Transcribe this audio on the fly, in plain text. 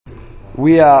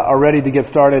We are ready to get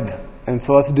started, and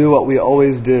so let's do what we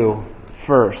always do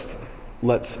first.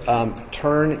 Let's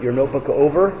turn your notebook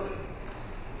over,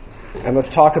 and let's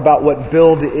talk about what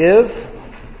build is.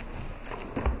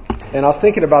 And I was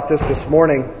thinking about this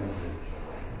morning,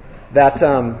 that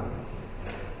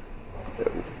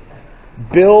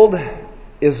build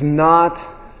is not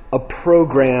a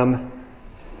program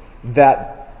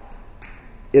that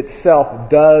itself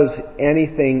does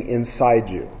anything inside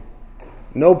you.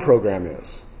 No program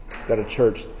is that a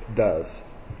church does.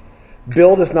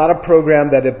 Build is not a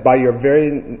program that if by your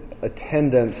very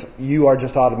attendance you are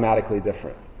just automatically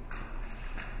different.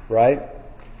 Right?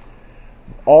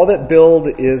 All that build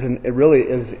is, and it really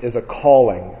is a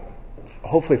calling,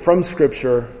 hopefully from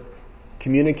Scripture,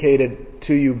 communicated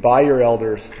to you by your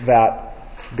elders, that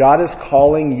God is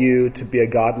calling you to be a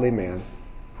godly man.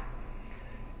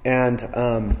 And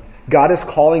God is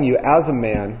calling you as a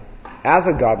man, as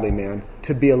a godly man,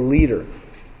 to be a leader.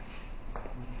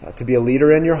 To be a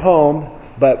leader in your home,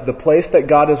 but the place that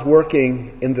God is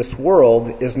working in this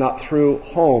world is not through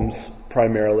homes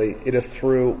primarily. It is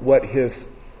through what His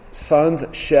Son's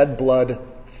shed blood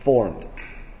formed,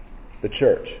 the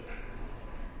church.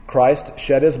 Christ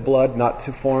shed His blood not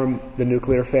to form the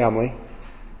nuclear family,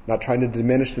 not trying to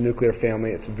diminish the nuclear family.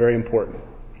 It's very important,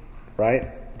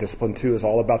 right? Discipline 2 is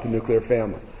all about the nuclear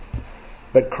family.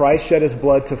 But Christ shed His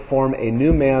blood to form a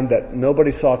new man that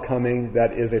nobody saw coming,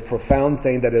 that is a profound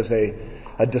thing, that is a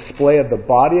display of the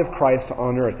body of Christ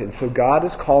on earth. And so God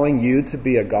is calling you to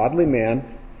be a godly man,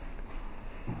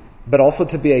 but also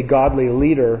to be a godly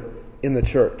leader in the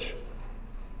church.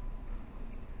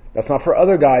 That's not for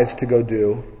other guys to go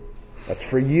do. That's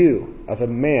for you, as a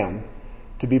man,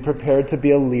 to be prepared to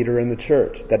be a leader in the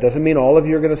church. That doesn't mean all of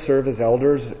you are going to serve as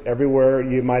elders everywhere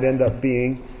you might end up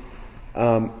being.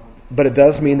 But it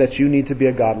does mean that you need to be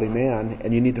a godly man,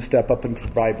 and you need to step up and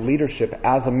provide leadership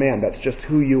as a man. That's just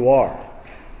who you are.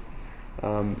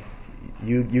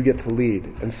 You get to lead.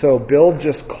 And so Build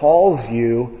just calls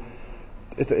you.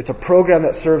 It's a program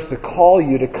that serves to call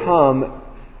you to come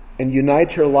and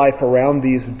unite your life around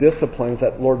these disciplines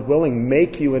that, Lord willing,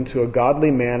 make you into a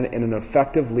godly man and an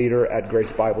effective leader at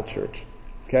Grace Bible Church.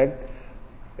 Okay?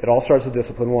 It all starts with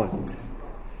discipline 1.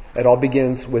 It all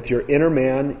begins with your inner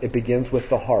man. It begins with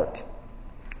the heart.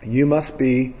 You must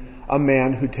be a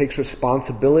man who takes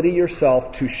responsibility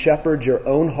yourself to shepherd your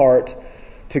own heart,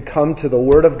 to come to the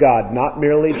Word of God, not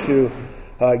merely to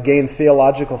gain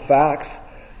theological facts,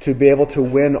 to be able to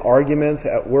win arguments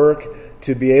at work,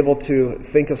 to be able to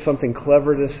think of something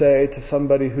clever to say to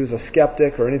somebody who's a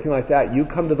skeptic or anything like that. You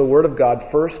come to the Word of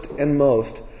God first and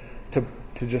most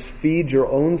to just feed your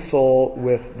own soul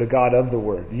with the God of the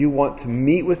Word. You want to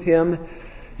meet with Him.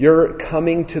 Your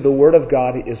coming to the Word of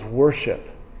God is worship.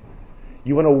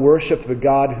 You want to worship the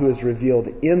God who is revealed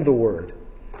in the Word.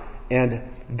 And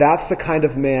that's the kind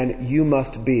of man you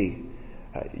must be.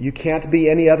 You can't be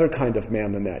any other kind of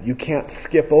man than that. You can't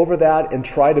skip over that and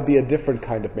try to be a different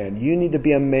kind of man. You need to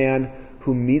be a man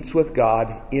who meets with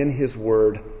God in His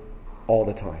Word all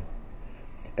the time.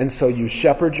 And so you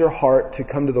shepherd your heart to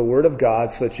come to the Word of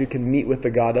God so that you can meet with the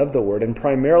God of the Word. And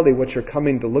primarily what you're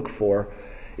coming to look for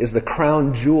is the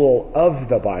crown jewel of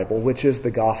the Bible, which is the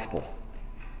gospel.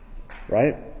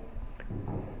 Right?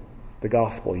 The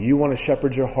gospel. You want to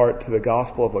shepherd your heart to the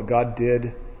gospel of what God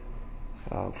did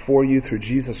for you through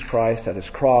Jesus Christ at His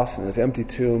cross and His empty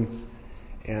tomb.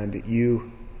 And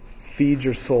you feed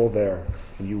your soul there.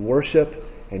 And you worship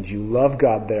and you love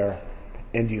God there.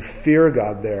 And you fear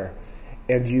God there.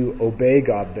 And you obey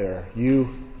God there. You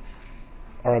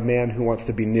are a man who wants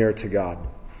to be near to God.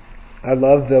 I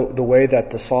love the way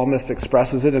that the psalmist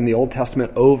expresses it in the Old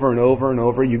Testament over and over and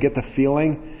over. You get the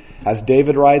feeling, as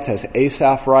David writes, as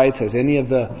Asaph writes, as any of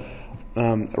the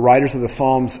writers of the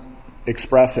Psalms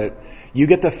express it, you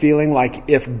get the feeling like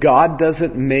if God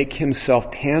doesn't make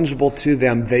Himself tangible to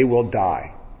them, they will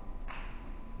die.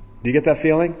 Do you get that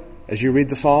feeling as you read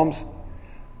the Psalms?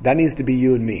 That needs to be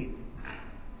you and me.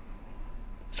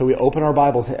 So we open our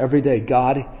Bibles every day.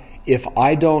 God, if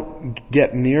I don't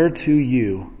get near to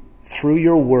You through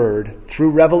Your Word, through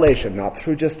revelation, not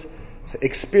through just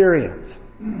experience,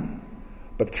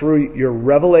 but through Your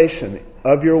revelation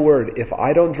of Your Word, if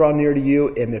I don't draw near to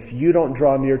You and if You don't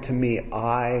draw near to me,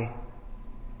 I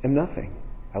am nothing.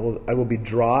 I will be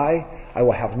dry. I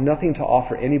will have nothing to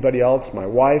offer anybody else. My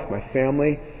wife, my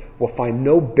family will find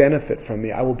no benefit from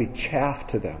me. I will be chaff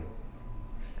to them.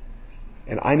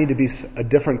 And I need to be a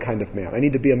different kind of man. I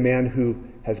need to be a man who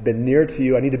has been near to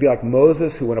You. I need to be like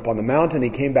Moses, who went up on the mountain. He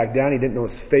came back down. He didn't know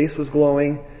his face was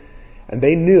glowing. And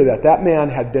they knew that that man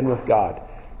had been with God.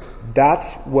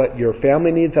 That's what your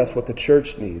family needs. That's what the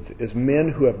church needs, is men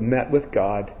who have met with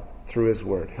God through His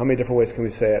Word. How many different ways can we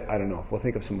say it? I don't know. We'll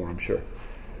think of some more, I'm sure.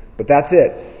 But that's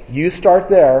it. You start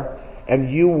there,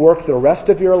 and you work the rest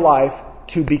of your life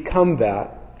to become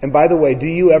that. And by the way, do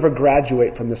you ever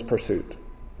graduate from this pursuit?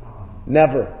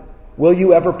 Never. Will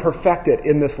you ever perfect it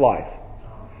in this life?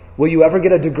 Will you ever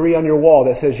get a degree on your wall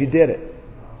that says you did it?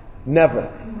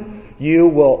 Never. You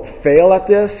will fail at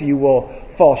this. You will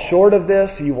fall short of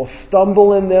this. You will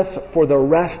stumble in this for the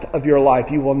rest of your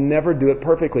life. You will never do it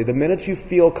perfectly. The minute you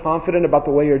feel confident about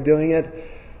the way you're doing it,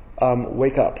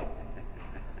 wake up.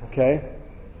 Okay?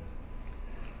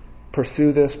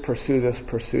 Pursue this, pursue this,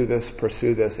 pursue this,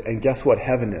 pursue this. And guess what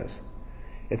heaven is?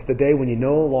 It's the day when you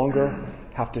no longer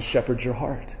have to shepherd your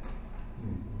heart.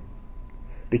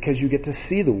 Because you get to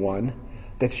see the one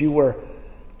that you were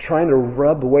trying to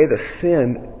rub away the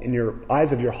sin in your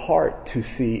eyes of your heart to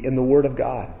see in the Word of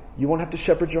God. You won't have to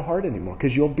shepherd your heart anymore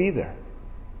because you'll be there.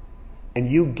 And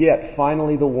you get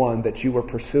finally the one that you were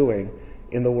pursuing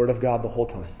in the Word of God the whole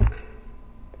time.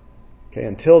 Okay,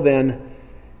 until then,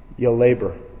 you'll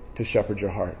labor to shepherd your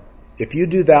heart. If you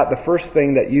do that, the first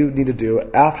thing that you need to do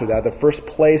after that, the first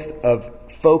place of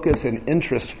focus and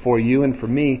interest for you and for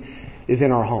me is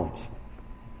in our homes.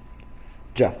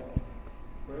 Jeff.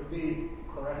 Would it be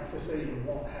correct to say you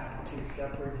won't have to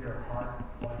shepherd your heart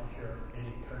once you're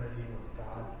in eternity with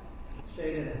God?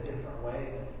 Say it in a different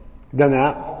way. Done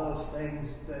that? All those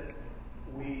things that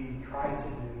we try to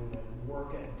do and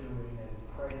work at doing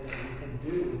and pray that we can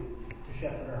do to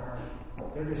shepherd our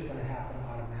heart, they're just going to happen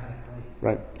automatically.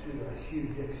 Right. To a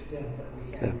huge extent that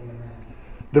we can't even imagine.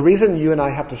 The reason you and I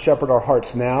have to shepherd our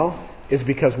hearts now is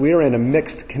because we are in a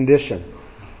mixed condition.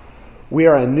 We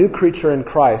are a new creature in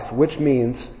Christ, which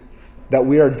means that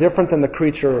we are different than the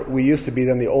creature we used to be,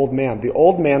 than the old man. The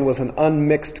old man was an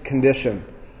unmixed condition.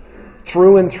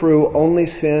 Through and through, only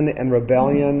sin and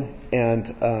rebellion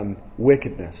and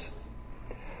wickedness.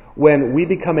 When we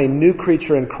become a new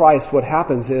creature in Christ, what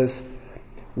happens is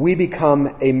we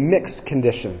become a mixed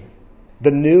condition.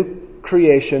 The new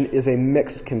creation is a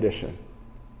mixed condition.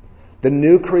 The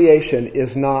new creation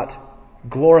is not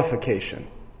glorification.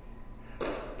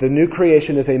 The new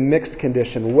creation is a mixed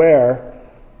condition where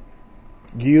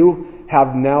you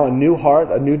have now a new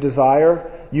heart, a new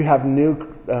desire, you have new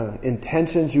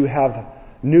intentions, you have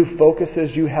new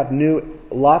focuses, you have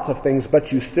lots of things,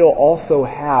 but you still also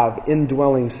have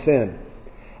indwelling sin.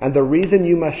 And the reason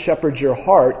you must shepherd your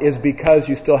heart is because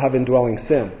you still have indwelling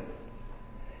sin.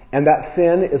 And that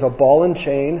sin is a ball and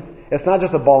chain. It's not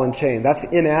just a ball and chain. That's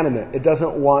inanimate. It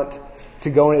doesn't want to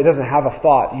go in. It doesn't have a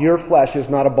thought. Your flesh is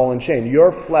not a ball and chain.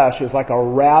 Your flesh is like a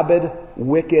rabid,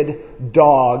 wicked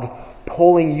dog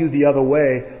pulling you the other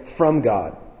way from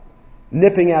God,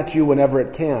 nipping at you whenever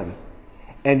it can.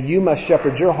 And you must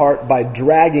shepherd your heart by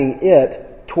dragging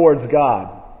it towards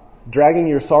God, dragging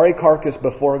your sorry carcass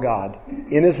before God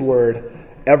in His Word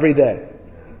every day.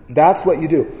 That's what you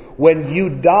do. When you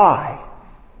die,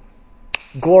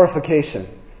 glorification.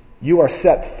 You are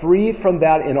set free from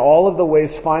that in all of the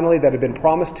ways finally that have been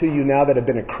promised to you now, that have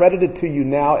been accredited to you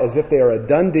now as if they are a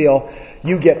done deal.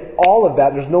 You get all of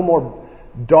that. There's no more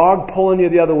dog pulling you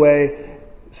the other way.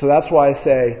 So that's why I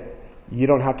say you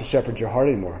don't have to shepherd your heart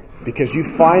anymore, because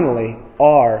you finally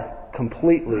are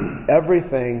completely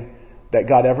everything that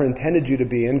God ever intended you to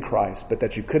be in Christ, but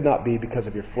that you could not be because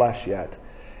of your flesh yet.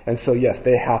 And so yes,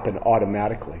 they happen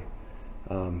automatically.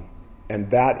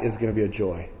 And that is going to be a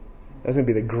joy. That's going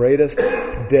to be the greatest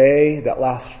day that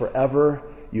lasts forever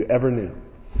you ever knew.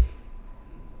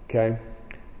 Okay?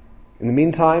 In the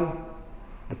meantime,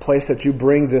 the place that you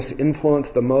bring this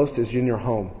influence the most is in your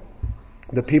home.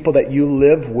 The people that you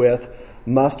live with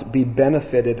must be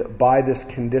benefited by this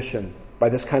condition, by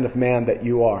this kind of man that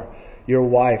you are. Your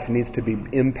wife needs to be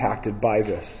impacted by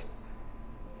this.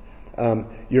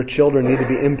 Your children need to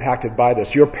be impacted by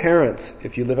this. Your parents,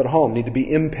 if you live at home, need to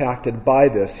be impacted by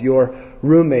this. Your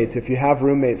roommates, if you have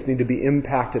roommates, need to be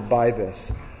impacted by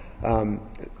this.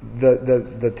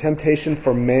 The temptation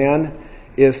for man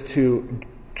is to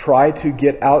try to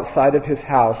get outside of his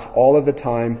house all of the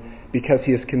time, because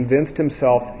he has convinced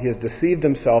himself, he has deceived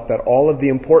himself that all of the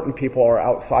important people are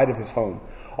outside of his home.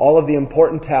 All of the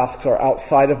important tasks are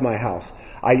outside of my house.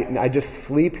 I just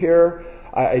sleep here.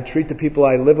 I treat the people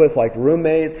I live with like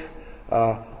roommates,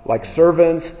 like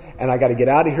servants, and I got to get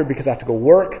out of here because I have to go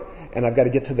work, and I've got to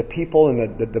get to the people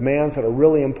and the demands that are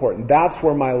really important. That's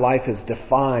where my life is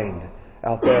defined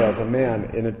out there as a man.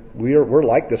 And we're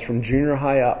like this from junior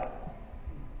high up.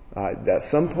 At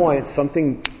some point,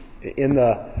 something in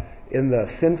the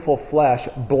sinful flesh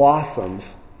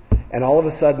blossoms, And all of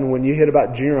a sudden, when you hit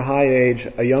about junior high age,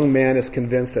 a young man is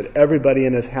convinced that everybody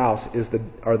in his house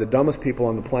are the dumbest people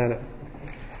on the planet,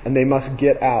 and they must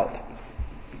get out.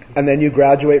 And then you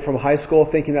graduate from high school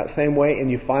thinking that same way,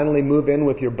 and you finally move in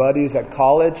with your buddies at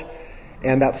college,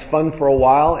 and that's fun for a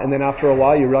while, and then after a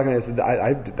while you recognize that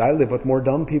I live with more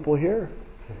dumb people here.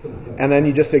 And then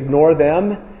you just ignore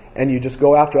them, and you just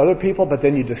go after other people, but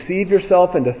then you deceive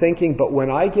yourself into thinking, but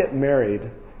when I get married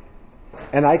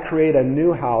and I create a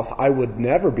new house, I would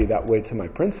never be that way to my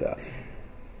princess.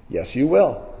 Yes, you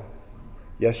will.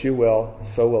 Yes, you will.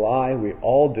 So will I. We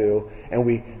all do. And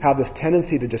we have this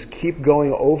tendency to just keep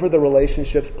going over the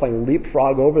relationships, playing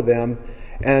leapfrog over them.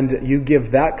 And you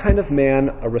give that kind of man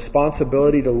a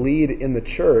responsibility to lead in the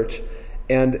church.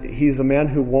 And he's a man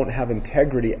who won't have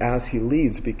integrity as he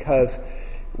leads because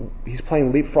he's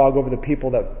playing leapfrog over the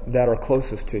people that are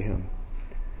closest to him.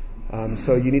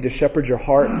 So you need to shepherd your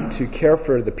heart to care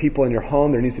for the people in your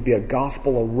home. There needs to be a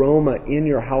gospel aroma in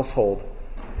your household.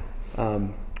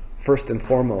 First and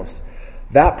foremost.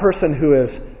 That person who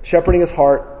is shepherding his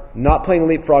heart, not playing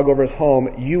leapfrog over his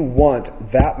home, you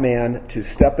want that man to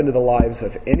step into the lives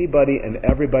of anybody and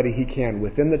everybody he can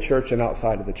within the church and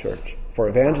outside of the church. For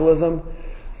evangelism,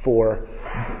 for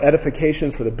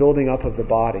edification, for the building up of the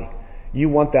body. You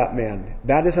want that man.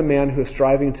 That is a man who is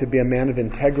striving to be a man of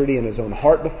integrity in his own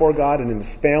heart before God and in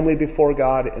his family before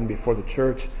God and before the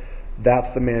church.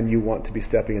 That's the man you want to be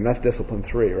stepping in. That's discipline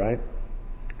 3, right?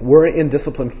 We're in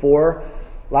discipline 4.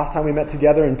 Last time we met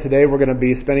together, and today we're going to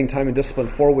be spending time in discipline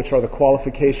 4, which are the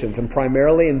qualifications. And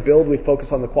primarily in Build, we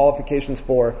focus on the qualifications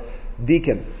for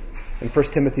deacon in 1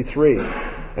 Timothy 3.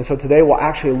 And so today we'll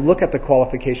actually look at the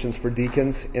qualifications for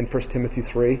deacons in 1 Timothy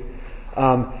 3.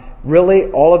 Really,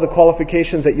 all of the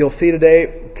qualifications that you'll see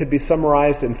today could be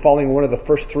summarized in following one of the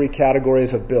first 3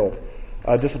 categories of Build,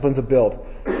 disciplines of Build.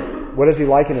 What is he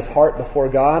like in his heart before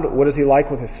God? What is he like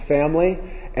with his family?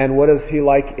 And what is he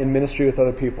like in ministry with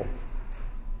other people?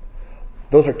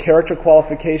 Those are character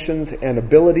qualifications and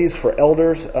abilities for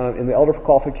elders in the elder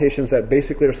qualifications that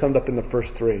basically are summed up in the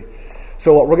first 3.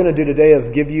 So what we're going to do today is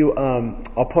give you,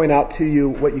 I'll point out to you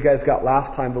what you guys got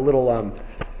last time, the little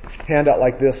handout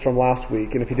like this from last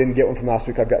week. And if you didn't get one from last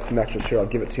week, I've got some extras here. I'll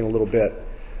give it to you in a little bit.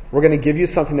 We're going to give you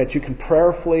something that you can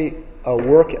prayerfully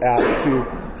work at to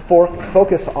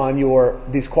focus on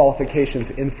these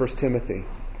qualifications in 1 Timothy.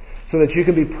 So that you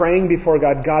can be praying before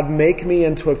God, God, make me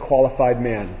into a qualified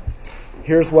man.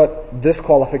 Here's what this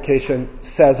qualification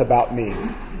says about me.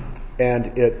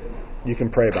 And you can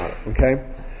pray about it, okay?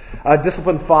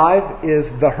 Discipline 5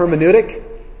 is the hermeneutic.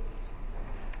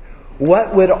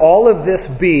 What would all of this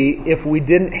be if we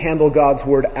didn't handle God's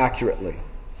Word accurately?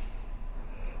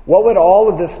 What would all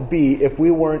of this be if we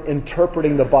weren't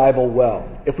interpreting the Bible well?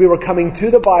 If we were coming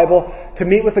to the Bible to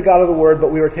meet with the God of the Word,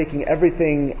 but we were taking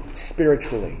everything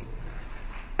spiritually,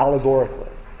 allegorically.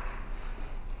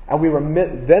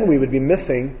 And then we would be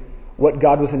missing what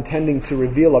God was intending to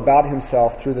reveal about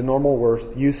Himself through the normal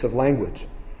use of language.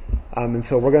 And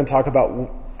so we're going to talk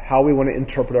about how we want to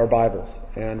interpret our Bibles.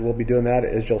 And we'll be doing that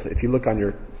if you look on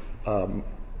your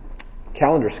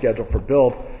calendar schedule for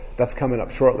Build, that's coming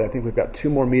up shortly. I think we've got 2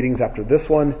 more meetings after this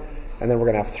one, and then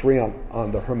we're going to have 3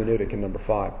 on the hermeneutic in number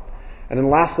 5. And then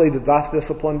lastly, the last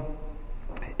discipline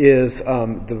is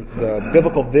the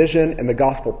biblical vision and the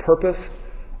gospel purpose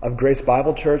of Grace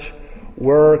Bible Church.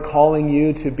 We're calling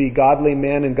you to be godly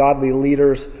men and godly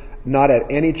leaders, not at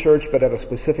any church, but at a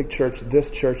specific church, this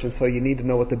church. And so you need to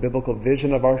know what the biblical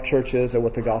vision of our church is and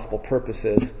what the gospel purpose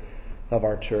is of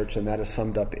our church. And that is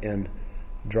summed up in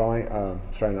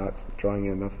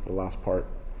that's the last part.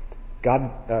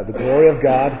 God, the glory of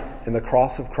God in the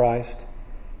cross of Christ,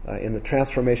 in the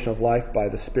transformation of life by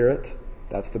the Spirit.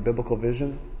 That's the biblical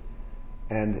vision.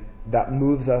 And that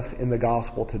moves us in the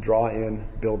gospel to draw in,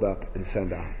 build up, and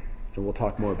send out. And we'll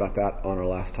talk more about that on our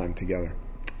last time together.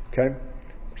 Okay?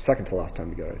 Second to last time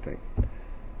together, I think.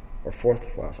 Or fourth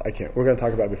to last. I can't. We're going to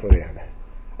talk about it before the end.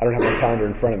 I don't have my calendar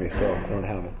in front of me, so I don't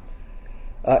have it.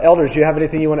 Elders, do you have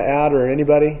anything you want to add, or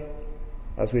anybody,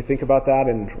 as we think about that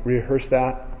and rehearse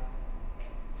that?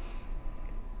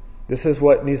 This is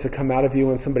what needs to come out of you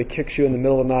when somebody kicks you in the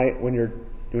middle of the night, when your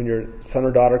son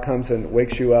or daughter comes and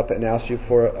wakes you up and asks you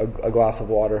for a glass of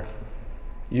water.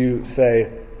 You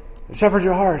say, shepherd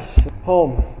your heart,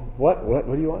 home. What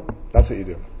do you want? That's what you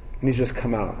do. It needs to just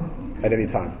come out at any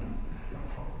time.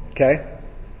 Okay?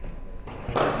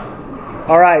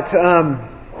 All right. I'm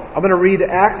going to read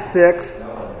Acts 6,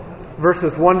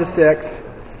 verses 1 to 6.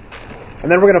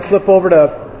 And then we're going to flip over to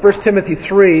 1 Timothy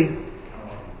 3. And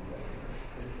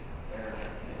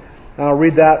I'll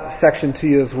read that section to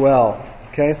you as well.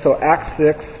 Okay, so Acts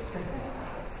 6,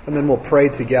 and then we'll pray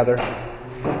together.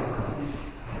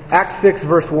 Acts 6,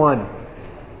 verse 1.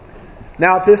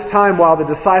 Now at this time, while the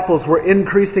disciples were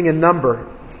increasing in number,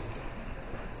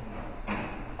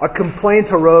 a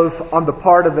complaint arose on the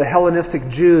part of the Hellenistic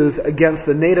Jews against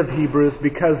the native Hebrews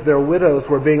because their widows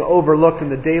were being overlooked in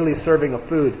the daily serving of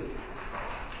food.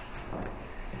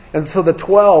 And so the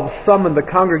 12 summoned the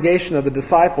congregation of the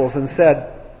disciples and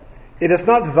said, "It is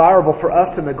not desirable for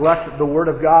us to neglect the word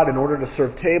of God in order to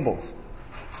serve tables.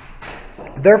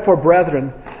 Therefore,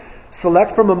 brethren,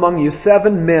 select from among you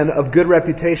 7 men of good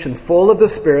reputation, full of the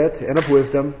Spirit and of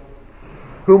wisdom,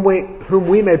 whom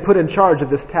we may put in charge of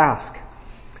this task.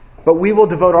 But we will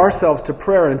devote ourselves to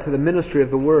prayer and to the ministry of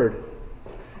the word."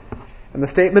 And the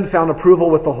statement found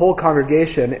approval with the whole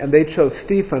congregation, and they chose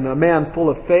Stephen, a man full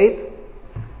of faith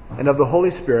and of the Holy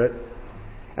Spirit,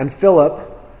 and Philip,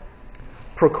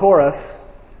 Prochorus,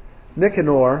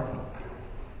 Nicanor,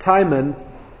 Timon,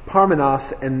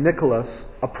 Parmenas, and Nicholas,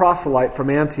 a proselyte from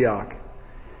Antioch.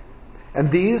 And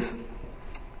these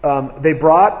they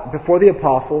brought before the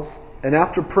apostles, and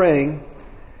after praying,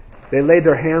 they laid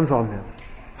their hands on them.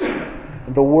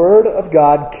 The word of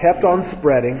God kept on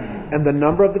spreading, and the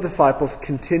number of the disciples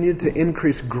continued to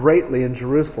increase greatly in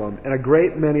Jerusalem, and a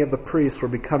great many of the priests were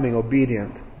becoming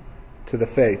obedient to the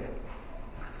faith.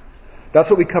 That's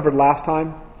what we covered last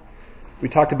time. We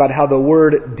talked about how the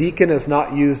word deacon is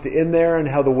not used in there, and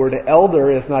how the word elder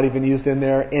is not even used in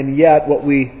there, and yet what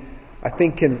we, I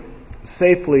think, can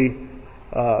safely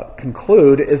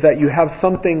conclude is that you have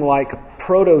something like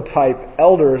prototype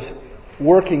elders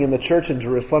working in the church in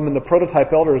Jerusalem, and the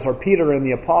prototype elders are Peter and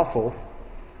the apostles.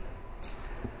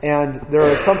 And there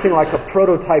is something like a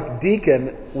prototype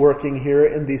deacon working here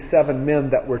in these 7 men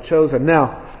that were chosen.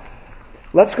 Now,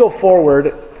 let's go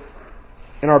forward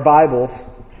in our Bibles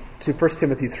to 1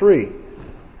 Timothy 3.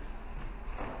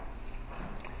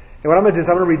 And what I'm going to do is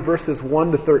I'm going to read verses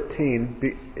 1 to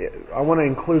 13. I want to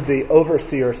include the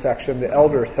overseer section, the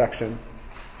elder section.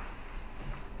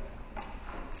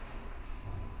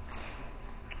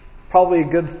 Probably a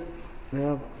good,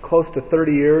 close to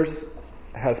 30 years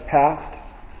has passed.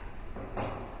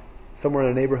 Somewhere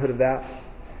in the neighborhood of that.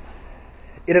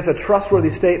 It is a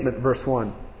trustworthy statement, verse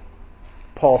 1.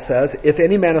 Paul says, "If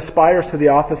any man aspires to the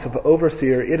office of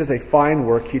overseer, it is a fine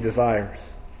work he desires.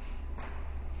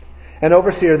 An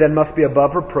overseer then must be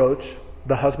above reproach,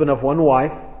 the husband of one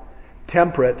wife,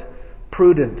 temperate,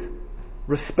 prudent,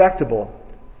 respectable,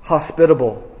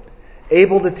 hospitable,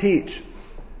 able to teach,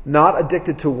 not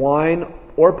addicted to wine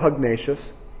or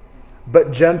pugnacious,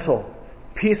 but gentle,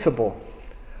 peaceable,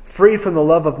 free from the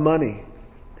love of money.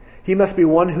 He must be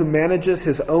one who manages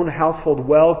his own household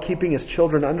well, keeping his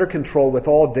children under control with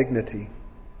all dignity.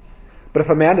 But if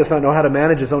a man does not know how to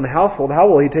manage his own household, how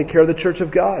will he take care of the church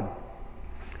of God?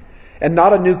 And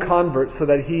not a new convert, so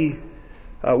that he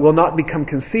will not become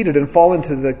conceited and fall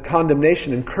into the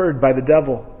condemnation incurred by the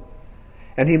devil.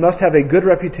 And he must have a good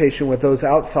reputation with those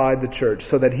outside the church,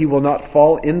 so that he will not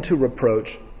fall into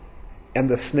reproach and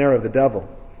the snare of the devil."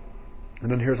 And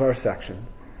then here's our section.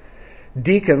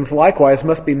 "Deacons likewise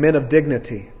must be men of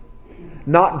dignity,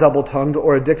 not double-tongued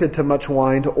or addicted to much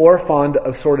wine or fond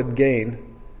of sordid gain,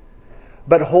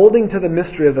 but holding to the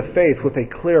mystery of the faith with a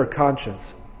clear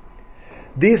conscience.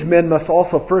 These men must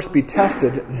also first be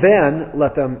tested, then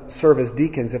let them serve as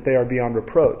deacons if they are beyond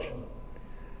reproach.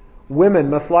 Women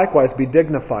must likewise be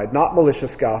dignified, not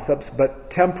malicious gossips, but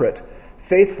temperate,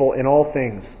 faithful in all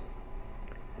things.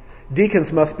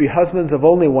 Deacons must be husbands of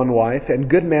only one wife, and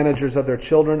good managers of their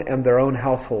children and their own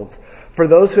households. For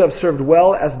those who have served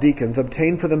well as deacons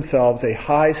obtain for themselves a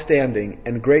high standing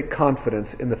and great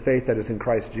confidence in the faith that is in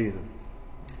Christ Jesus."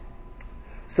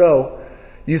 So,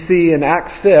 you see in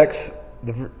Acts 6,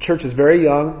 the church is very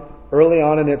young, early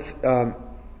on in its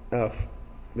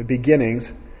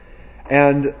beginnings,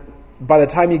 and by the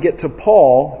time you get to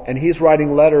Paul, and he's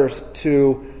writing letters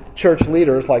to church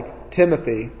leaders like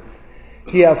Timothy,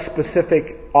 he has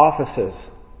specific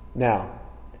offices now.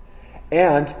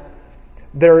 And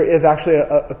there is actually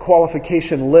a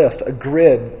qualification list, a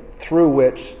grid through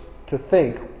which to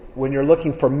think when you're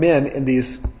looking for men in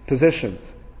these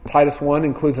positions. Titus 1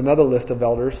 includes another list of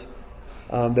elders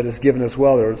that is given as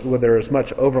well, where there is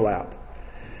much overlap.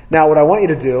 Now, what I want you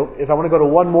to do is I want to go to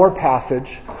one more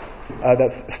passage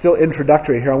that's still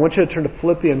introductory here. I want you to turn to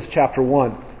Philippians chapter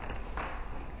 1.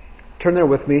 Turn there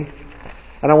with me.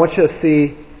 And I want you to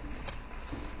see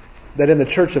that in the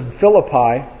church of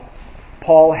Philippi,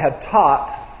 Paul had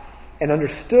taught and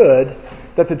understood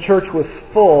that the church was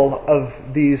full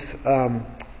of these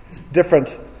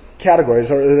different categories,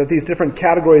 or that these different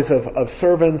categories of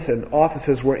servants and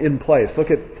offices were in place. Look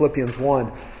at Philippians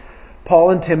 1. Paul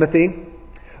and Timothy,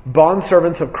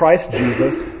 bondservants of Christ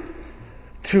Jesus,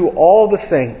 to all the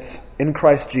saints in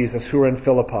Christ Jesus who are in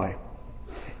Philippi,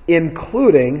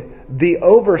 including the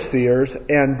overseers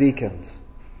and deacons.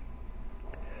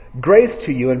 Grace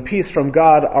to you and peace from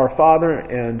God our Father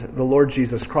and the Lord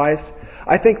Jesus Christ.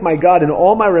 I thank my God in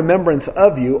all my remembrance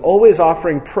of you, always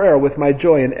offering prayer with my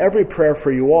joy in every prayer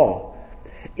for you all,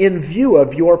 in view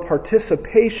of your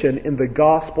participation in the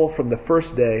gospel from the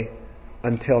first day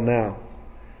until now.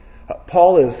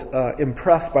 Paul is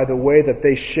impressed by the way that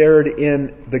they shared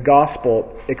in the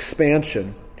gospel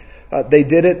expansion. They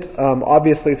did it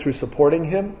obviously through supporting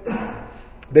him.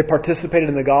 They participated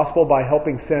in the gospel by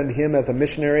helping send him as a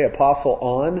missionary apostle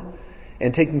on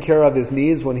and taking care of his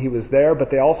needs when he was there,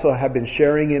 but they also have been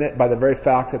sharing in it by the very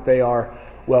fact that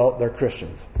they're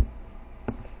Christians.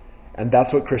 And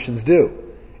that's what Christians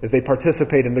do, is they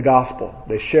participate in the gospel.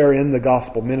 They share in the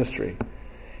gospel ministry.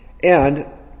 And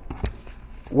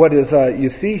what is you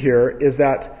see here is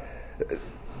that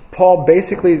Paul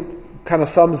basically kind of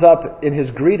sums up in his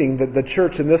greeting the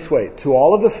church in this way: to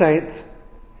all of the saints.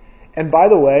 And by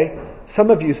the way, some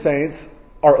of you saints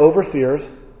are overseers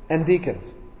and deacons.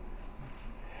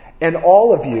 And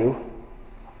all of you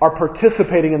are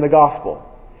participating in the gospel.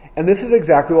 And this is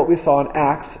exactly what we saw in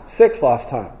Acts 6 last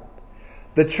time.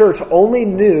 The church only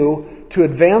knew to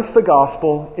advance the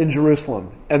gospel in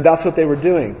Jerusalem. And that's what they were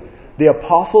doing. The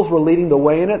apostles were leading the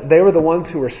way in it. They were the ones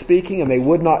who were speaking, and they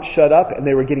would not shut up, and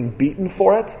they were getting beaten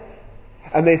for it.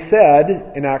 And they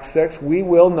said in Acts 6, we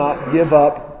will not give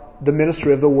up the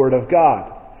ministry of the Word of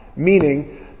God.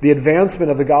 Meaning, the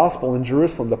advancement of the gospel in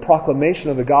Jerusalem, the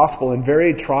proclamation of the gospel in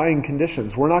very trying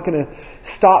conditions. We're not going to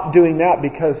stop doing that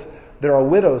because there are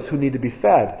widows who need to be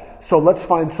fed. So let's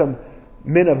find some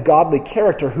men of godly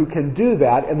character who can do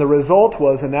that. And the result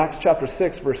was in Acts chapter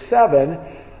 6, verse 7,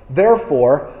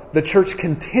 therefore, the church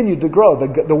continued to grow.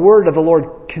 The word of the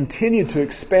Lord continued to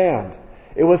expand.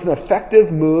 It was an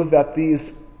effective move that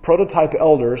these prototype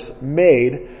elders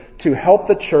made to help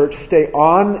the church stay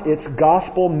on its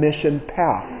gospel mission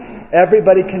path.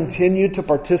 Everybody continued to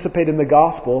participate in the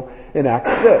gospel in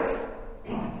Acts 6.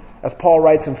 As Paul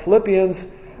writes in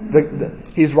Philippians,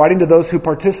 he's writing to those who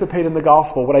participate in the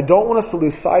gospel. What I don't want us to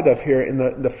lose sight of here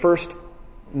in the first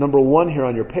number 1 here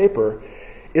on your paper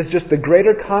is just the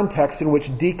greater context in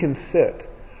which deacons sit.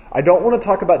 I don't want to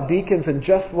talk about deacons and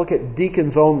just look at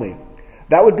deacons only.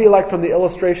 That would be like from the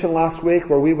illustration last week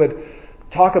where we would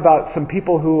talk about some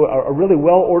people who are a really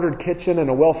well-ordered kitchen and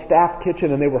a well-staffed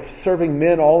kitchen, and they were serving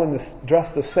men all in this,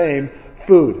 dressed the same,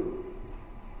 food.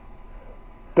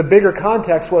 The bigger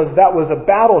context was that was a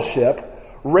battleship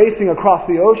racing across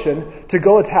the ocean to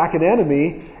go attack an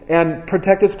enemy and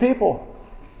protect its people.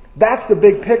 That's the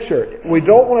big picture. We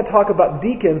don't want to talk about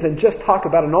deacons and just talk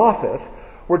about an office.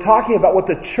 We're talking about what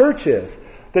the church is.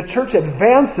 The church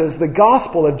advances the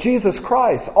gospel of Jesus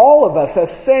Christ. All of us as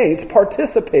saints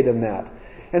participate in that.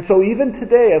 And so even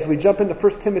today, as we jump into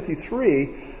 1 Timothy 3,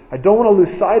 I don't want to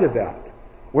lose sight of that.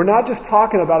 We're not just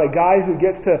talking about a guy who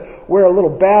gets to wear a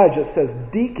little badge that says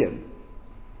deacon.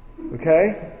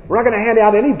 Okay? We're not going to hand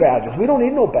out any badges. We don't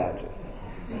need no badges.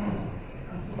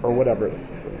 Or whatever it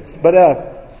is. But,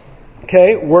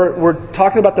 okay, we're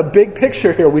talking about the big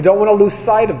picture here. We don't want to lose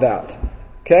sight of that.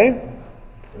 Okay?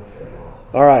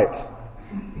 All right.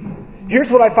 Here's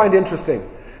what I find interesting.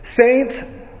 Saints,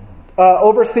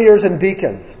 overseers, and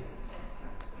deacons.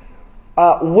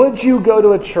 Would you go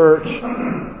to a church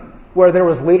where there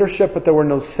was leadership but there were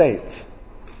no saints?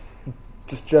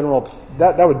 Just general,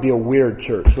 that would be a weird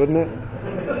church, wouldn't it?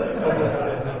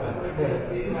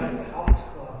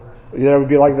 Yeah, it would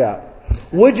be like that.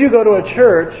 Would you go to a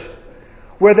church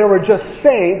where there were just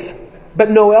saints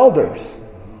but no elders?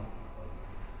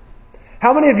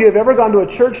 How many of you have ever gone to a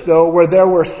church, though, where there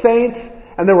were saints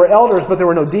and there were elders, but there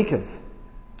were no deacons?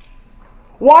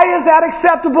 Why is that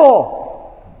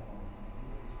acceptable?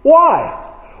 Why?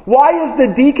 Why is the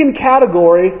deacon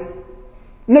category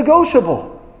negotiable?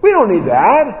 We don't need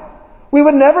that. We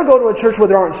would never go to a church where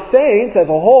there aren't saints as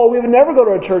a whole. We would never go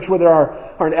to a church where there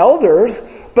aren't elders.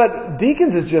 But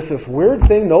deacons is just this weird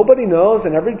thing nobody knows,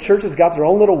 and every church has got their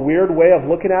own little weird way of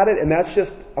looking at it, and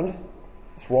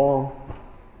it's wrong.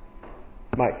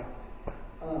 Mike.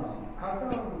 How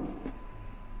come,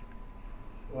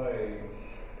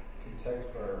 text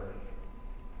or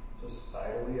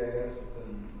societally, I guess,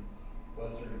 within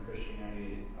Western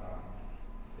Christianity,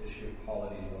 the issue of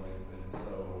polity has always been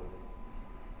so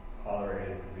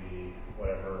tolerated to be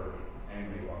whatever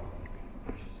anybody wants it to be.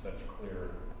 There's just such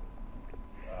clear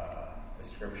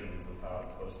descriptions of how it's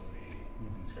supposed to be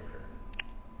in Scripture.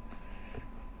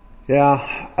 Yeah,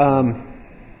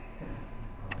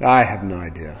 I have no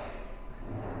idea.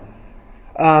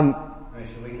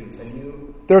 Should we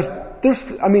continue?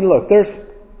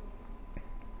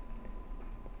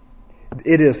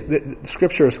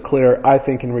 Scripture is clear, I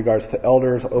think, in regards to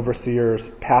elders, overseers,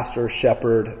 pastor,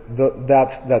 shepherd.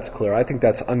 That's clear. I think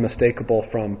that's unmistakable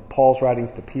from Paul's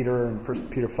writings to Peter in 1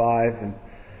 Peter 5.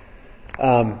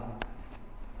 And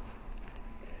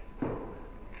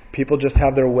people just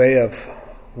have their way of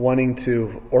wanting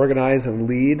to organize and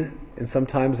lead, and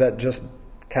sometimes that just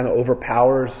kind of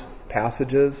overpowers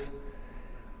passages.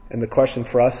 And the question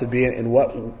for us would be, in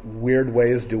what weird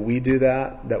ways do we do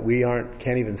that we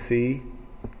can't even see,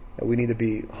 that we need to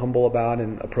be humble about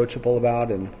and approachable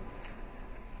about? And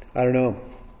I don't know.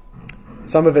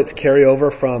 Some of it's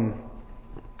carryover from,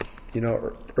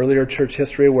 earlier church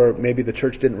history where maybe the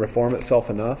church didn't reform itself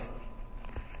enough,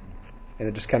 and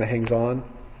it just kind of hangs on.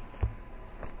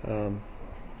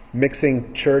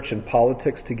 Mixing church and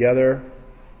politics together,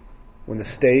 when the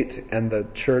state and the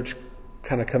church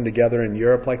kind of come together in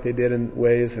Europe like they did in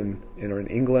ways, or in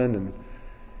England, and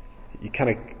you kind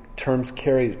of terms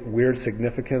carry weird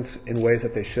significance in ways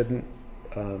that they shouldn't.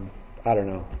 I don't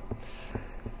know.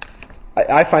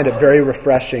 I find it very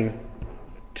refreshing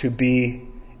to be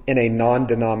in a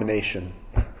non-denomination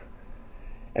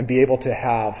and be able to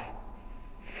have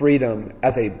freedom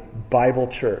as a Bible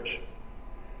church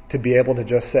to be able to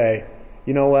just say,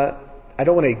 you know what, I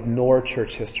don't want to ignore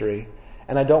church history,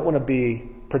 and I don't want to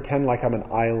pretend like I'm an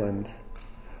island,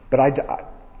 but I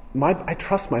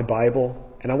trust my Bible,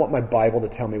 and I want my Bible to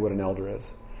tell me what an elder is.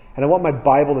 And I want my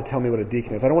Bible to tell me what a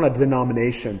deacon is. I don't want a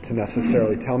denomination to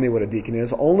necessarily tell me what a deacon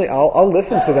is. I'll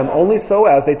listen to them only so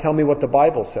as they tell me what the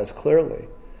Bible says clearly.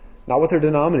 Not what their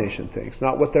denomination thinks,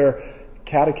 not what their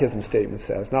catechism statement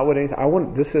says, not what anything. I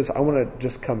want to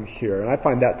just come here. And I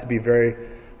find that to be very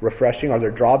refreshing. Are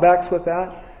there drawbacks with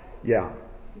that? Yeah.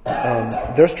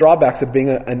 There's drawbacks of being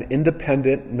an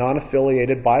independent,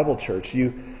 non-affiliated Bible church.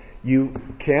 You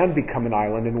can become an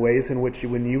island in ways in which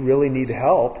when you really need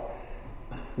help,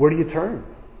 where do you turn?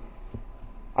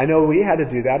 I know we had to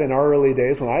do that in our early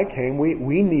days when I came.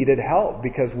 We needed help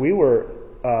because we were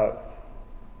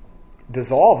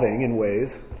dissolving in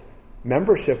ways,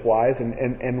 membership-wise,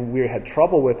 and we had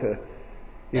trouble with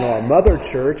our mother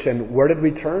church. And where did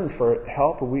we turn for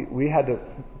help? We had to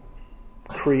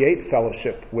create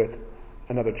fellowship with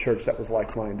another church that was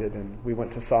like-minded, and we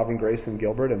went to Sovereign Grace in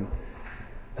Gilbert, and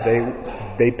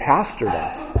they pastored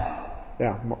us.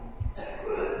 Yeah.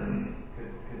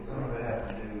 Could some of it have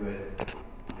to do with the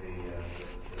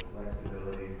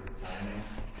flexibility for timing,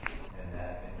 and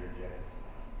that interjects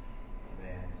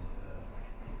man's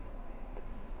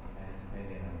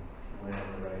opinion of when is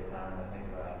the right time? I think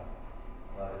about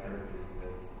a lot of churches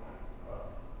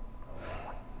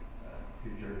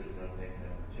two churches I'm thinking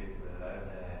in particular that I've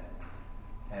been at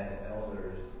had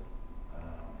elders,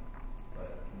 but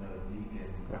no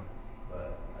deacons. Yeah.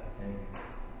 But I think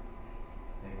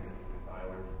if I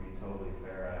were to be totally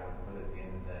fair, I would put at the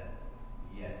end of that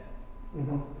yet.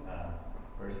 Mm-hmm.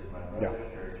 Versus my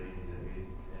brother's church, he's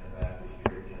in a Baptist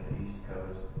church on the East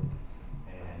Coast,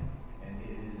 and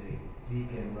it is a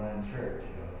deacon-run church.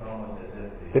 It's almost as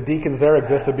if The deacons there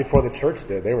existed before the church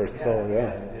did. They were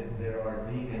there are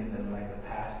deacons, and like the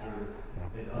pastor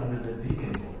is under the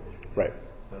deacon board. Right.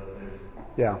 So there's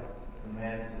the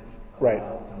man's right.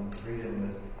 some freedom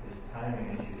with his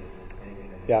timing issue that is taken.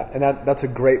 Yeah, and that's a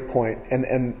great point.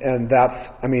 And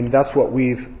that's where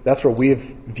we've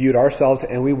viewed ourselves,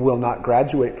 and we will not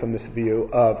graduate from this view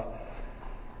of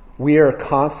we are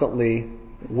constantly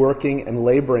working and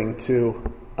laboring to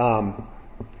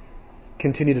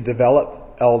continue to develop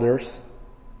elders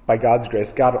by God's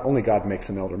grace. Only God makes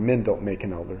an elder. Men don't make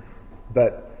an elder.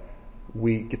 But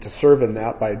we get to serve in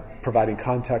that by providing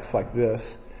context like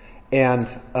this. And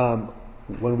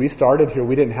when we started here,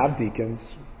 we didn't have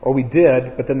deacons. Or we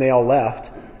did, but then they all left.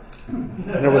 And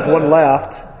there was one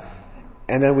left.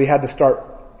 And then we had to start,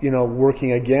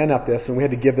 working again at this, and we had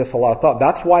to give this a lot of thought.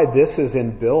 That's why this is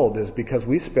in build, is because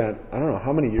we spent, I don't know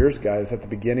how many years, guys, at the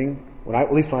beginning,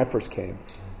 at least when I first came,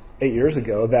 8 years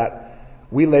ago, that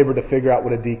we labored to figure out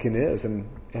what a deacon is and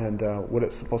what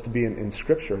it's supposed to be in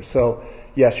Scripture. So,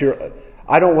 yes,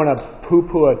 I don't want to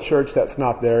poo-poo a church that's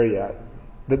not there yet.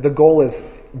 The goal is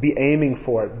be aiming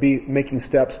for it, be making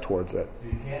steps towards it.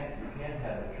 You can't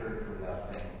have a church without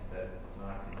saints. That's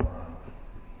an oxymoron.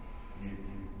 You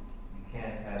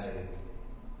can't have a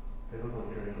biblical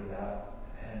church without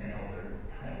an elder,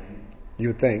 at least. You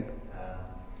would think.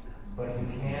 But you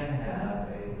can have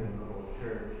a biblical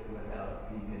church without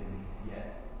deacons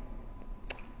yet.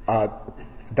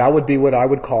 That would be what I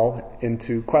would call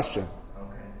into question.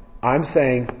 Okay. I'm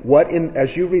saying,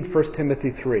 as you read 1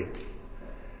 Timothy 3,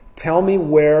 Tell me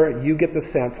where you get the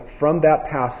sense from that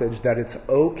passage that it's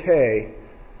okay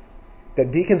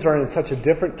that deacons are in such a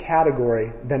different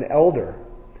category than elder,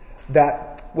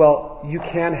 that, well, you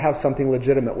can have something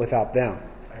legitimate without them.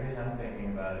 I guess I'm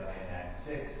thinking about it in Acts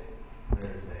 6.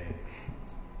 There's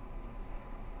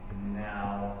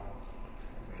now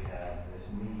we have this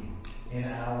need in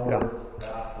our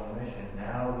gospel mission.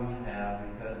 Now we have,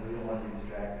 because we don't want to be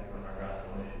distracted from our gospel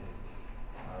mission.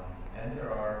 And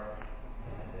there are, I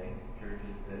think,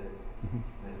 churches that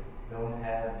don't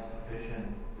have sufficient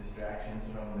distractions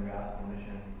from the gospel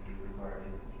mission to require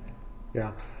deacons.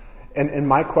 Yeah. And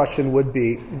my question would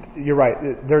be, you're right,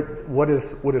 what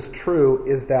is true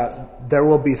is that there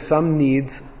will be some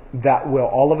needs that will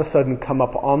all of a sudden come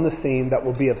up on the scene that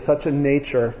will be of such a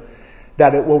nature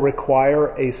that it will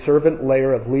require a servant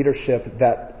layer of leadership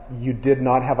that you did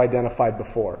not have identified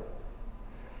before.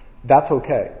 That's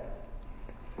okay.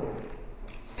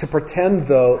 To pretend,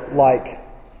 though, like,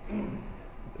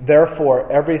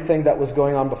 therefore, everything that was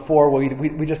going on before,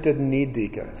 we just didn't need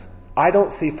deacons. I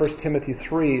don't see 1 Timothy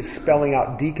 3 spelling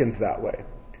out deacons that way.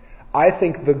 I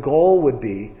think the goal would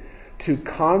be to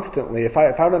constantly, if I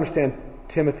would understand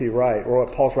Timothy right, or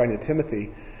what Paul's writing to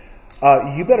Timothy,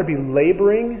 you better be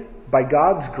laboring by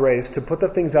God's grace to put the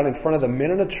things out in front of the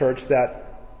men in a church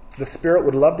that the Spirit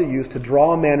would love to use to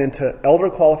draw a man into elder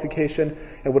qualification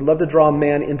and would love to draw a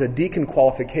man into deacon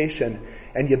qualification.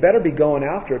 And you better be going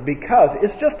after it, because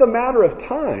it's just a matter of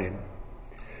time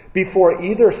before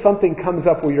either something comes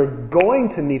up where you're going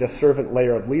to need a servant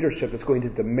layer of leadership. It's going to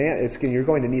demand, you're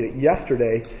going to need it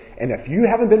yesterday. And if you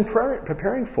haven't been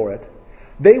preparing for it,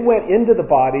 they went into the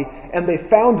body and they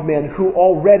found men who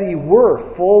already were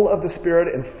full of the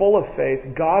Spirit and full of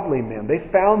faith, godly men. They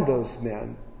found those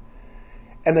men.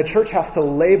 And the church has to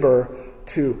labor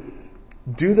to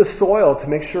do the soil to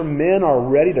make sure men are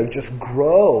ready to just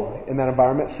grow in that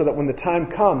environment, so that when the time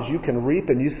comes, you can reap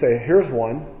and you say, here's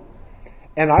one.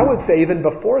 And I would say even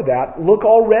before that, look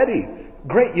already.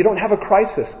 Great, you don't have a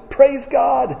crisis. Praise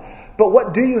God. But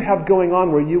what do you have going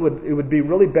on where it would be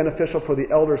really beneficial for the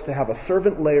elders to have a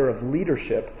servant layer of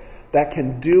leadership that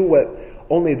can do what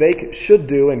only they should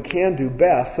do and can do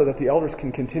best, so that the elders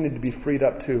can continue to be freed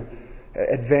up to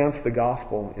advance the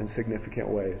gospel in significant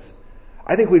ways?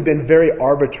 I think we've been very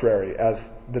arbitrary as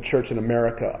the church in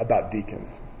America about deacons.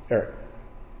 Eric.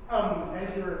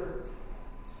 As you're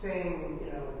saying,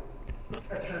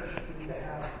 a church needs to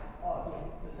have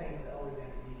the saints, the elders,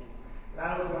 and the deacons. And I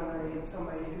was wondering,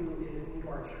 somebody who is new to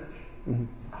our church,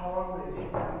 how long would it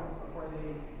take them before they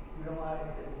realize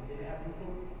that we did have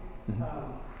deacons?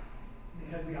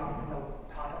 Because we often don't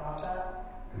talk about that.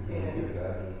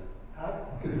 And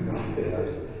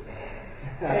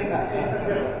so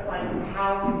just like how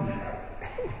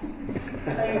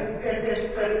that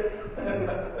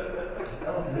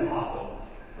would be awesome.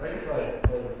 Right.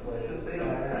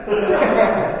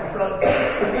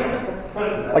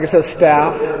 Like I said,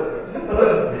 staff. But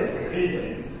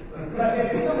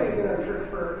if somebody's in our church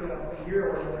for a year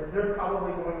or more, they're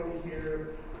probably going to hear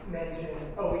mention,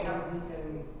 oh, we have a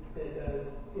deacon that does,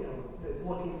 that's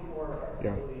looking for our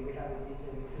facility. We have a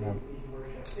deacon who leads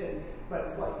worship. But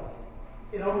it's like,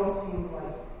 it almost seems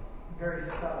like very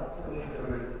subtle.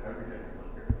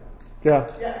 Yeah.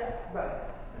 Yeah, but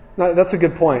No, that's a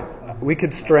good point. We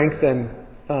could strengthen.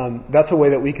 That's a way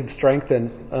that we could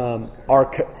strengthen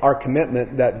our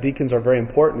commitment that deacons are very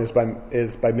important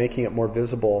is by making it more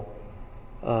visible.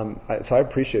 So I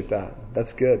appreciate that.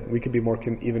 That's good. We could be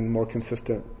even more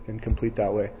consistent and complete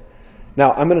that way.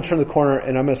 Now I'm going to turn the corner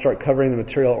and I'm going to start covering the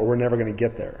material, or we're never going to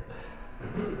get there,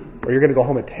 or you're going to go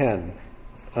home at 10.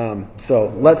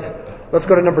 So let's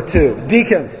go to number 2.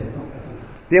 Deacons.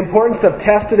 The importance of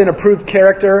tested and approved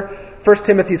character. 1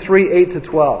 Timothy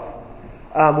 3:8-12.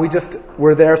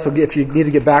 We're there, so if you need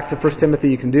to get back to 1 Timothy,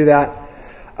 you can do that.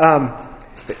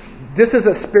 This is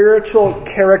a spiritual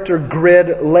character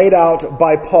grid laid out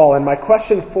by Paul. And my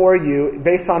question for you,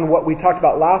 based on what we talked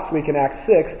about last week in Acts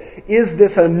 6, is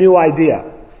this a new idea?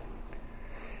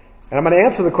 And I'm going to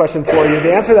answer the question for you.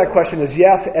 The answer to that question is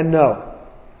yes and no.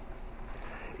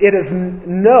 It is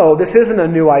no, this isn't a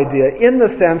new idea, in the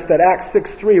sense that Acts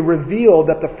 6:3 revealed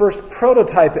that the first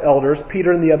prototype elders,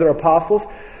 Peter and the other apostles,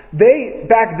 they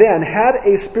back then had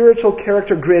a spiritual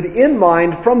character grid in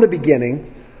mind from the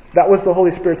beginning. That was the Holy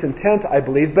Spirit's intent, I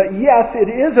believe. But yes, it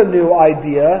is a new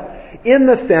idea in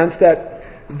the sense that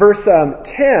verse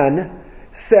 10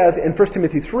 says in 1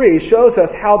 Timothy 3 shows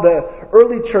us how the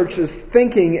early church's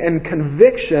thinking and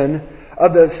conviction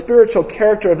of the spiritual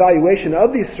character evaluation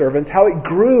of these servants, how it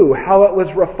grew, how it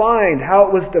was refined, how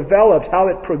it was developed, how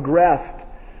it progressed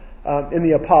in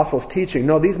the apostles' teaching.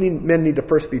 No, these men need to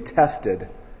first be tested.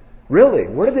 Really?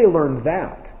 Where did they learn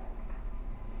that?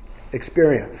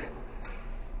 Experience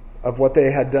of what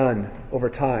they had done over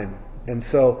time. And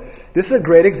so this is a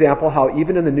great example how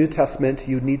even in the New Testament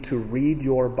you need to read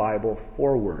your Bible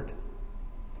forward.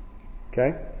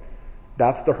 Okay?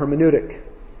 That's the hermeneutic.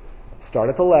 Start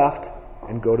at the left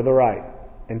and go to the right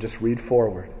and just read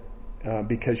forward.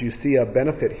 Because you see a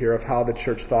benefit here of how the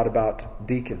church thought about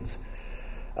deacons.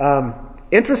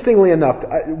 Interestingly enough,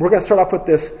 we're going to start off with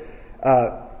this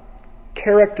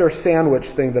character sandwich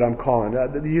thing that I'm calling.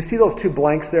 You see those two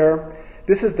blanks there?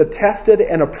 This is the tested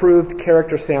and approved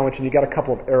character sandwich, and you got a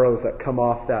couple of arrows that come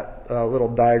off that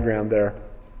little diagram there.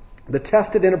 The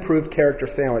tested and approved character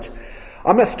sandwich.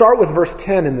 I'm going to start with verse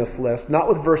 10 in this list, not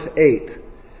with verse 8.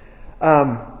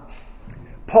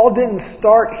 Paul didn't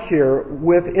start here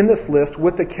in this list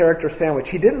with the character sandwich.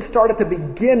 He didn't start at the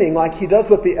beginning like he does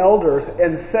with the elders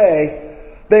and say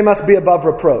they must be above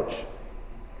reproach.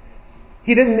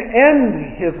 He didn't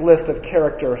end his list of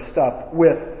character stuff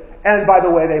with, and by the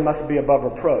way, they must be above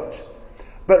reproach.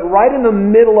 But right in the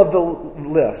middle of the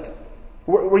list,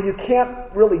 where you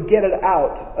can't really get it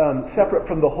out separate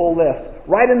from the whole list,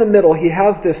 right in the middle, he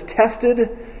has this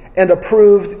tested and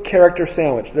approved character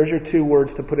sandwich. There's your two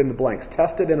words to put in the blanks.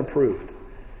 Tested and approved.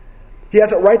 He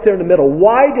has it right there in the middle.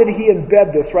 Why did he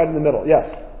embed this right in the middle?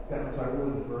 Yes? I'm sorry, what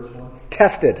was the first one?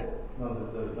 Tested. No,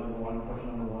 the number one,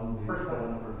 question number one. The First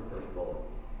one. First bullet.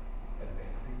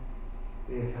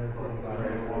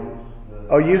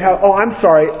 Oh, you have. Oh, I'm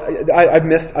sorry.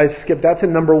 I skipped. That's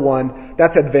in number 1.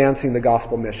 That's advancing the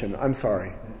gospel mission. I'm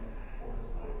sorry.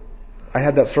 I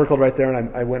had that circled right there,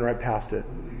 and I went right past it.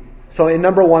 So in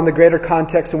number 1, the greater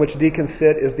context in which deacons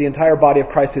sit is the entire body of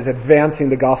Christ is advancing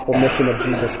the gospel mission of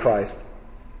Jesus Christ.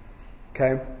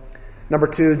 Okay? Number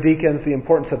 2, deacons, the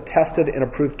importance of tested and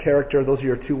approved character. Those are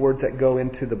your two words that go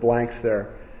into the blanks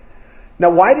there. Now,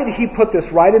 why did he put this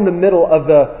right in the middle of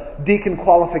the deacon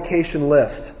qualification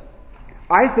list?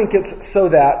 I think it's so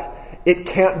that it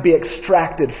can't be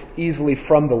extracted easily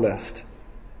from the list.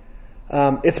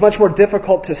 It's much more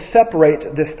difficult to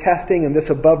separate this testing and this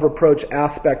above reproach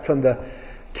aspect from the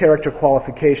character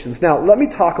qualifications. Now, let me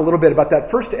talk a little bit about that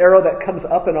first arrow that comes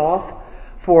up and off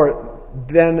for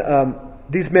then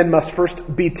these men must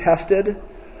first be tested.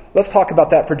 Let's talk about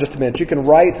that for just a minute. You can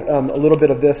write a little bit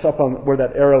of this up on where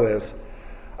that arrow is.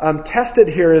 Tested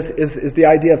here is the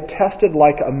idea of tested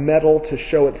like a metal to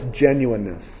show its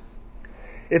genuineness.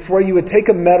 It's where you would take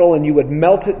a metal and you would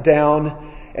melt it down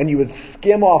and you would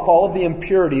skim off all of the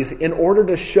impurities in order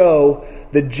to show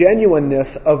the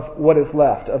genuineness of what is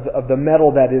left, of the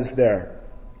metal that is there.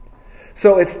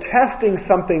 So it's testing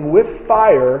something with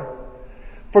fire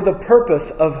for the purpose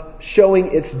of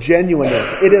showing its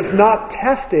genuineness. It is not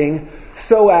testing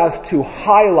so as to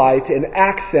highlight and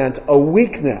accent a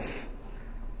weakness.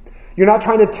 You're not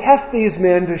trying to test these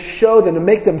men to show them, to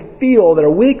make them feel their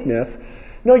weakness.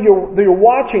 No, you're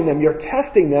watching them, you're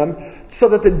testing them so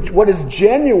that what is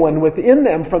genuine within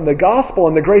them from the gospel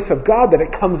and the grace of God, that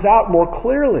it comes out more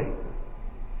clearly.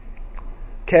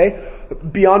 Okay?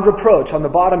 Beyond reproach on the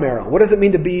bottom arrow. What does it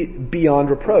mean to be beyond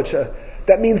reproach?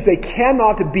 That means they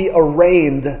cannot be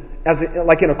arraigned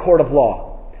like in a court of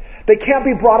law. They can't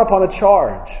be brought up on a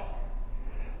charge.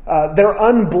 They're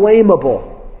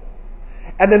unblameable.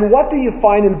 And then what do you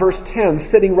find in verse 10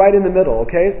 sitting right in the middle?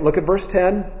 Okay, look at verse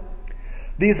 10.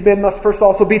 These men must first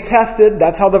also be tested.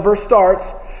 That's how the verse starts.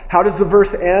 How does the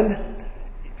verse end?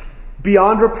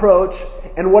 Beyond reproach.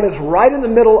 And what is right in the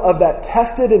middle of that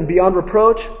tested and beyond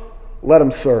reproach? Let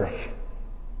them serve.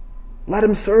 Let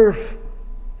them serve.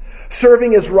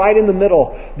 Serving is right in the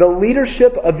middle. The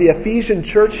leadership of the Ephesian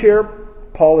church here,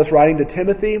 Paul is writing to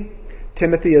Timothy.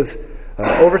 Timothy is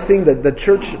overseeing the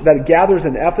church that gathers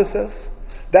in Ephesus.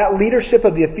 That leadership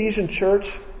of the Ephesian church,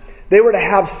 they were to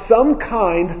have some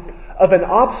kind of an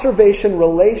observation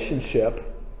relationship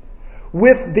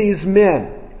with these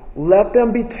men. Let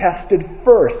them be tested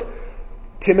first.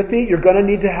 Timothy, you're going to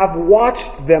need to have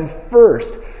watched them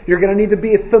first. You're going to need to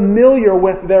be familiar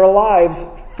with their lives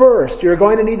first. You're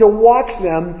going to need to watch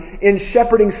them in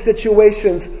shepherding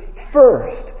situations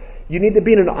first. You need to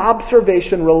be in an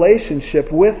observation relationship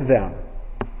with them.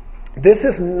 This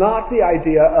is not the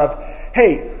idea of,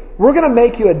 hey, we're going to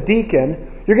make you a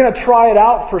deacon. You're going to try it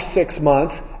out for 6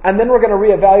 months, and then we're going to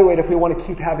reevaluate if we want to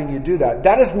keep having you do that.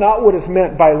 That is not what is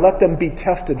meant by let them be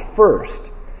tested first.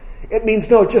 It means,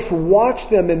 no, just watch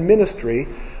them in ministry.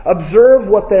 Observe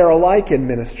what they are like in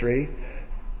ministry.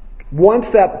 Once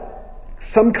that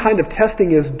some kind of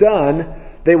testing is done,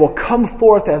 they will come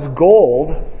forth as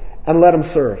gold and let them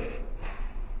serve.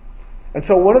 And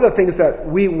so one of the things that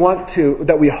we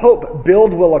hope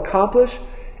Build will accomplish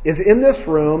is in this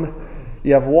room,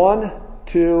 You have 1,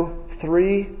 2,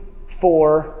 3,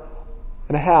 4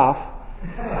 and a half.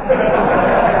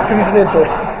 Because he's an incher.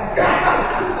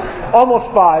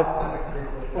 Almost 5.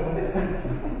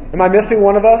 Am I missing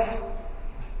one of us?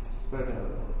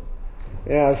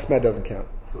 Yeah, SMED doesn't count.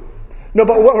 No,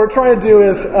 but what we're trying to do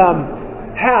is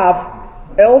have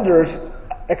elders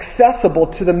accessible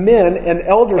to the men and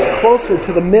elders closer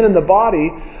to the men in the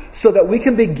body so that we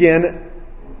can begin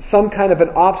some kind of an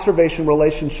observation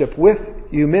relationship with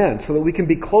you men, so that we can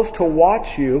be close to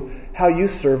watch you, how you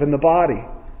serve in the body.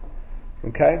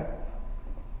 Okay?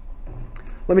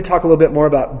 Let me talk a little bit more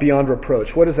about beyond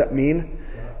reproach. What does that mean?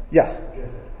 Yes?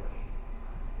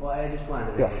 Well, I just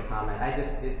wanted to make a comment.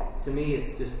 To me,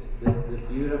 it's just the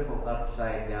beautiful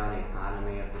upside down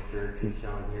economy of the church is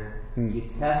shown here. You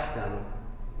test them,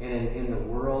 and in the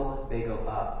world, they go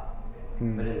up.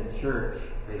 But in the church,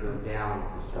 they go down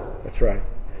to serve. That's right.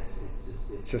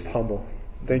 It's just humble.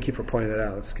 Thank you for pointing that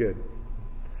out. It's good.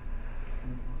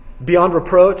 Beyond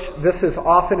reproach, this is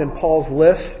often in Paul's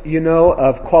list,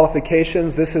 of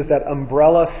qualifications. This is that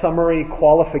umbrella summary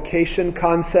qualification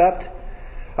concept.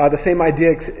 The same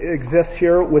idea exists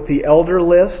here with the elder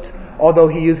list, although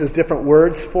he uses different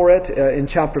words for it. In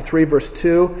chapter 3, verse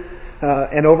 2,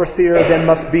 an overseer then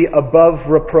must be above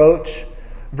reproach.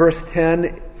 Verse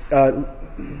 10,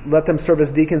 let them serve as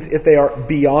deacons if they are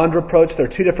beyond reproach. They're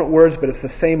two different words, but it's the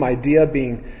same idea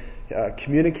being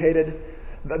communicated.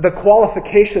 The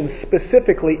qualifications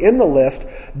specifically in the list,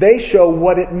 they show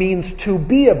what it means to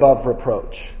be above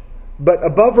reproach. But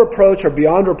above reproach or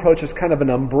beyond reproach is kind of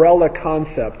an umbrella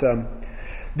concept.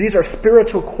 These are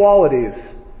spiritual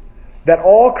qualities that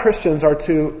all Christians are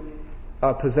to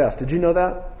possess. Did you know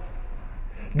that?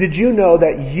 Did you know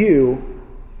that you,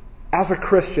 as a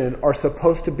Christian, are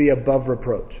supposed to be above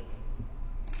reproach?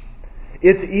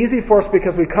 It's easy for us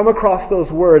because we come across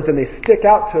those words and they stick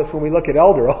out to us when we look at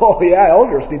elder. Oh yeah,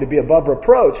 elders need to be above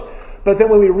reproach. But then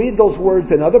when we read those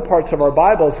words in other parts of our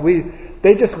Bibles,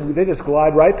 they just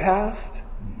glide right past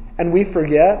and we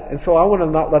forget. And so I want to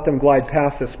not let them glide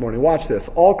past this morning. Watch this.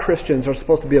 All Christians are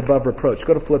supposed to be above reproach.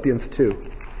 Go to Philippians 2.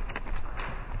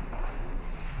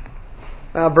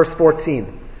 Verse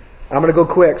 14. I'm going to go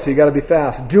quick, so you got to be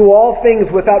fast. Do all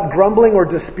things without grumbling or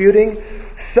disputing,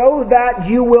 so that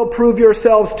you will prove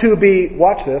yourselves to be,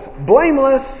 watch this,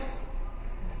 blameless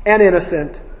and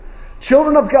innocent,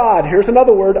 children of God, here's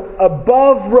another word,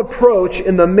 above reproach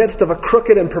in the midst of a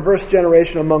crooked and perverse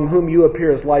generation among whom you appear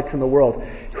as lights in the world.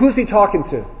 Who's he talking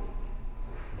to?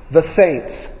 The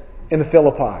saints in the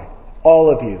Philippi. All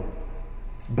of you.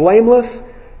 Blameless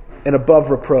and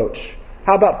above reproach.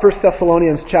 How about 1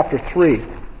 Thessalonians chapter 3?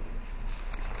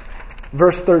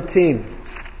 Verse 13.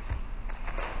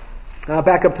 Now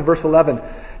back up to verse 11.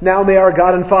 Now may our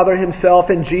God and Father Himself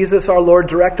and Jesus our Lord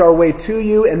direct our way to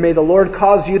you, and may the Lord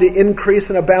cause you to increase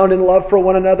and abound in love for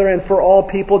one another and for all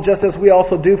people, just as we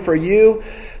also do for you,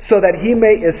 so that He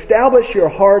may establish your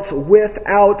hearts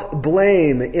without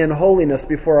blame in holiness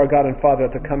before our God and Father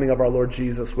at the coming of our Lord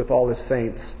Jesus with all His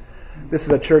saints. This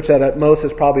is a church that at most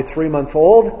is probably 3 months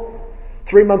old.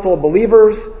 3-month-old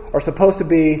believers are supposed to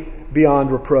be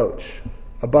beyond reproach,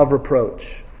 above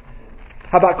reproach.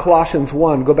 How about Colossians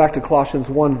 1? Go back to Colossians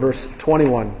 1, verse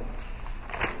 21.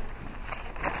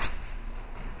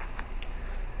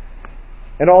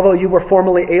 And although you were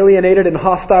formerly alienated and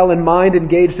hostile in mind,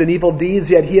 engaged in evil deeds,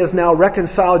 yet He has now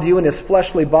reconciled you in His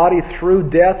fleshly body through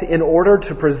death in order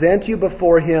to present you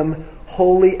before Him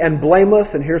holy and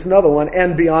blameless, and here's another one,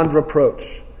 and beyond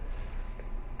reproach.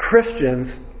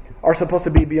 Christians are supposed to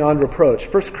be beyond reproach.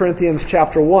 1 Corinthians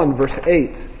chapter 1, verse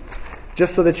 8.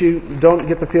 Just so that you don't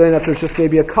get the feeling that there's just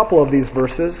maybe a couple of these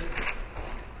verses.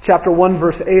 Chapter 1,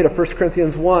 verse 8 of 1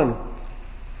 Corinthians 1.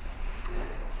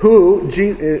 Who,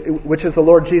 which is the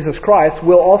Lord Jesus Christ,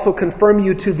 will also confirm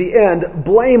you to the end,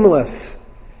 blameless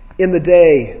in the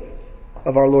day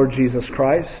of our Lord Jesus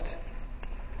Christ.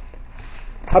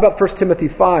 How about 1 Timothy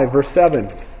 5, verse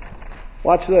 7?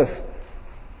 Watch this.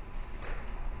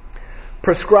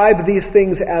 Prescribe these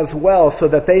things as well, so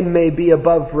that they may be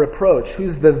above reproach.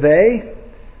 Who's the they?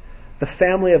 The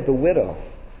family of the widow.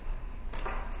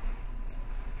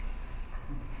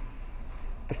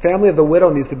 The family of the widow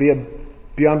needs to be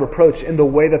beyond reproach in the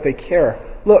way that they care.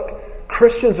 Look,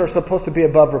 Christians are supposed to be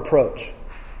above reproach.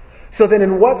 So then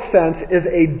in what sense is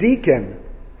a deacon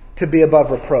to be above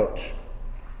reproach?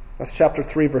 That's chapter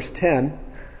 3, verse 10.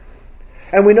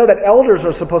 And we know that elders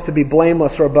are supposed to be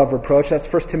blameless or above reproach. That's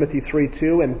 1 Timothy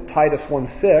 3:2 and Titus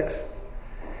 1:6.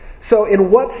 So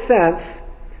in what sense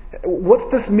What's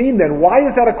this mean then? Why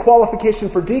is that a qualification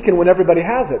for deacon when everybody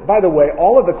has it? By the way,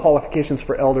 all of the qualifications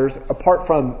for elders, apart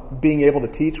from being able to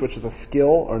teach, which is a skill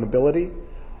or an ability,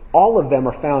 all of them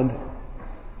are found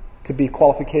to be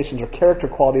qualifications or character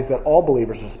qualities that all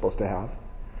believers are supposed to have.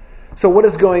 So what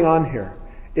is going on here?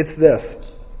 It's this.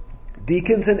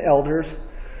 Deacons and elders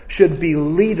should be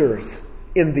leaders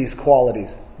in these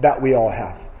qualities that we all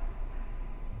have.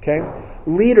 Okay?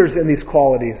 Leaders in these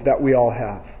qualities that we all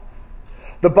have.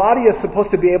 The body is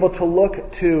supposed to be able to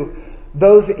look to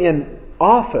those in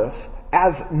office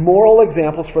as moral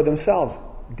examples for themselves.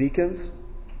 Deacons,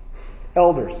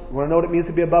 elders. You want to know what it means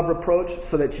to be above reproach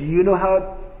so that you know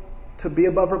how to be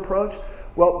above reproach?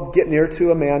 Well, get near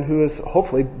to a man who is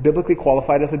hopefully biblically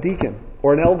qualified as a deacon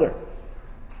or an elder.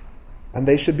 And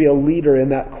they should be a leader in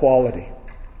that quality.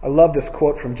 I love this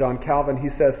quote from John Calvin. He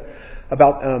says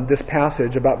about this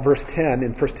passage, about verse 10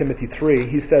 in 1 Timothy 3,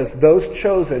 he says, those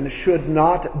chosen should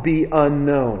not be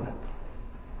unknown.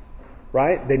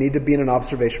 Right? They need to be in an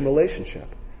observation relationship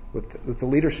with the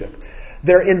leadership.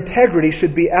 Their integrity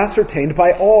should be ascertained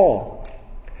by all.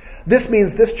 This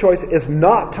means this choice is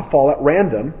not to fall at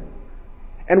random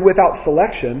and without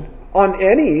selection on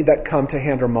any that come to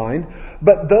hand or mind,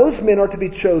 but those men are to be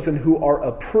chosen who are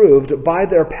approved by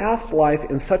their past life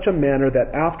in such a manner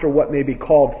that after what may be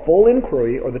called full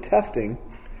inquiry or the testing,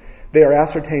 they are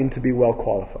ascertained to be well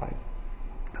qualified.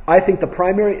 I think the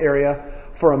primary area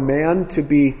for a man to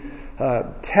be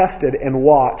tested and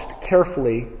watched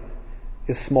carefully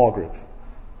is small group.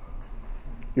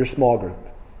 Your small group.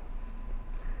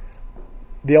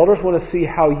 The elders want to see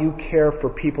how you care for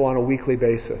people on a weekly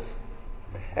basis.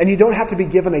 And you don't have to be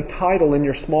given a title in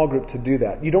your small group to do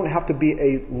that. You don't have to be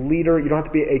a leader. You don't have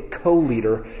to be a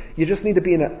co-leader. You just need to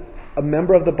be a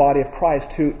member of the body of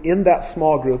Christ who, in that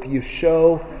small group, you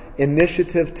show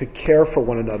initiative to care for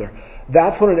one another.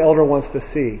 That's what an elder wants to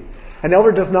see. An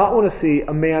elder does not want to see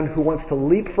a man who wants to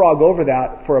leapfrog over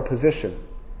that for a position.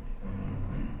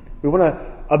 We want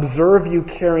to observe you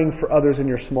caring for others in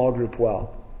your small group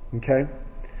well. Okay?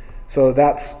 So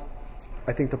that's,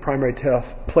 I think, the primary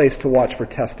place to watch for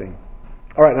testing.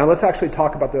 All right, now let's actually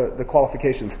talk about the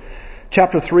qualifications.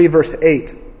 Chapter 3, verse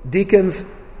 8. Deacons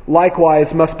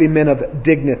likewise must be men of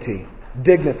dignity.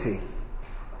 Dignity.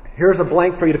 Here's a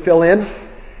blank for you to fill in.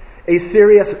 A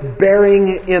serious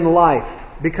bearing in life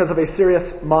because of a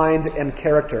serious mind and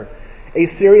character. A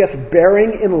serious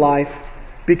bearing in life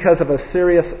because of a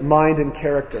serious mind and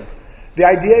character. The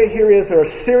idea here is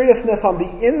there's seriousness on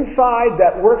the inside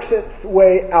that works its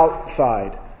way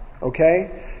outside.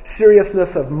 Okay?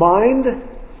 Seriousness of mind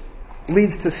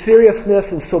leads to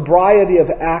seriousness and sobriety of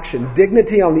action.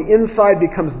 Dignity on the inside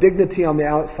becomes dignity on the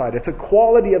outside. It's a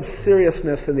quality of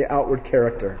seriousness in the outward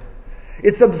character.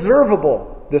 It's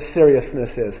observable, this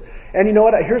seriousness is. And you know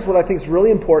what? Here's what I think is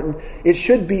really important. It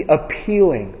should be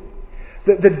appealing.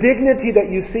 The dignity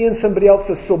that you see in somebody else,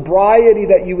 the sobriety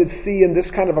that you would see in this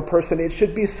kind of a person, it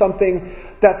should be something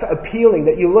that's appealing,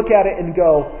 that you look at it and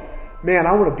go, man,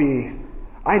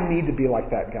 I need to be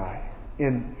like that guy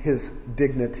in his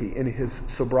dignity, in his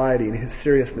sobriety, in his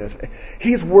seriousness.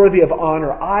 He's worthy of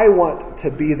honor. I want to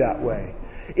be that way.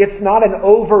 It's not an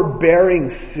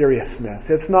overbearing seriousness.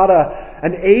 It's not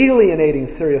an alienating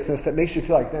seriousness that makes you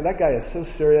feel like, man, that guy is so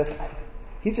serious.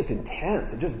 He's just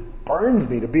intense. It just burns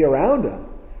me to be around him.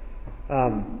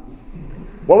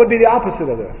 What would be the opposite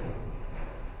of this?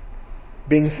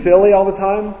 Being silly all the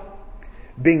time?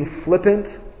 Being flippant?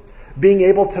 Being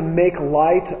able to make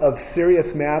light of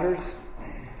serious matters?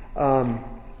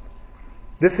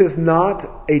 This is not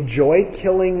a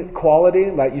joy-killing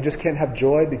quality. Like you just can't have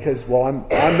joy because, well,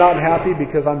 I'm not happy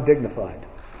because I'm dignified.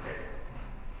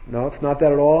 No, it's not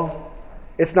that at all.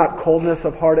 It's not coldness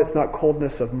of heart. It's not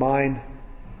coldness of mind.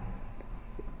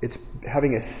 It's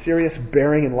having a serious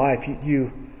bearing in life. We're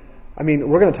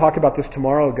going to talk about this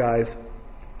tomorrow, guys.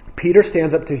 Peter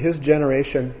stands up to his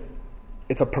generation.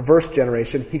 It's a perverse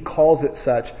generation. He calls it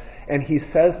such. And he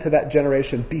says to that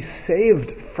generation, be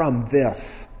saved from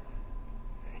this.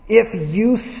 If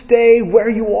you stay where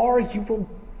you are, you will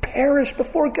perish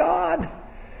before God.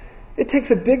 It takes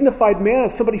a dignified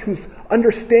man, somebody who's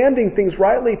understanding things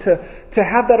rightly, to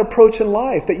have that approach in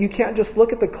life. That you can't just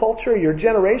look at the culture of your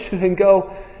generation and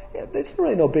go, yeah, it's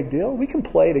really no big deal. We can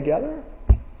play together.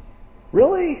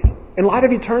 Really? In light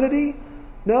of eternity?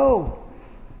 No.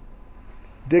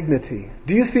 Dignity.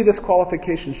 Do you see this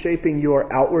qualification shaping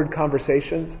your outward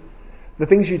conversations? The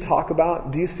things you talk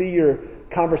about? Do you see your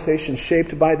conversation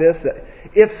shaped by this?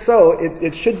 If so,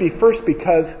 it should be first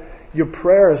because your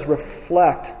prayers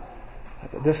reflect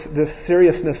this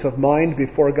seriousness of mind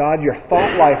before God. Your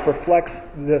thought life reflects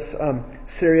this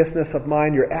seriousness of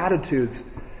mind. Your attitudes,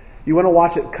 You want to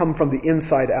watch it come from the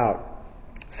inside out.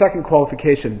 Second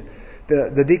qualification,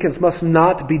 the deacons must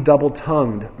not be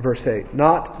double-tongued, verse 8.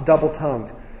 Not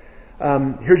double-tongued.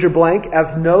 Here's your blank.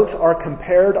 As notes are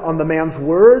compared on the man's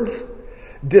words,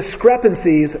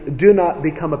 discrepancies do not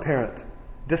become apparent.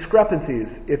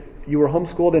 Discrepancies. If you were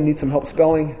homeschooled and need some help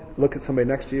spelling, look at somebody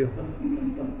next to you.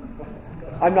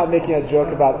 I'm not making a joke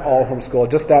about all homeschool,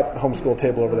 just that homeschool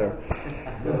table over there.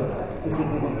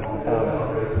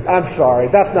 I'm sorry,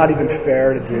 that's not even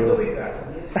fair to do.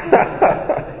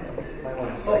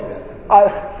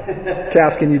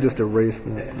 Cass, can you just erase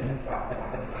that?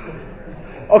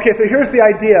 Okay, so here's the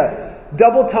idea.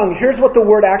 Double tongue. Here's what the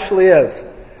word actually is.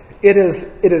 It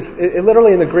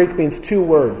literally in the Greek means two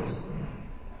words.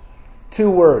 Two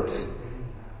words.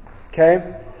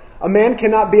 Okay? A man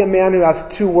cannot be a man who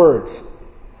has two words.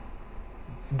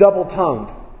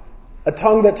 Double-tongued. A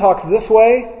tongue that talks this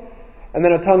way, and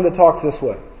then a tongue that talks this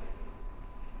way.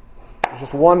 It's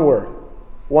just one word.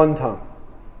 One tongue.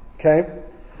 Okay?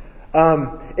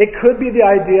 It could be the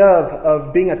idea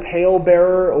of being a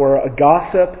talebearer or a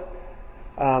gossip.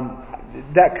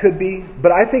 That could be.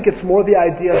 But I think it's more the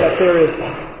idea that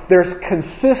there's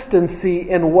consistency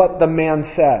in what the man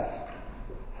says.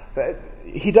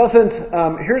 He doesn't.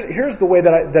 Here's the way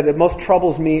that it most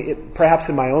troubles me, perhaps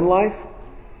in my own life,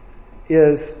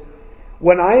 is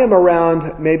when I am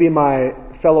around maybe my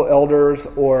fellow elders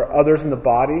or others in the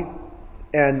body,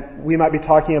 and we might be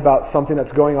talking about something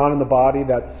that's going on in the body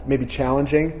that's maybe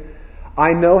challenging.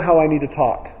 I know how I need to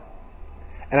talk,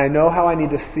 and I know how I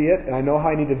need to see it, and I know how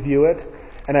I need to view it,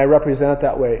 and I represent it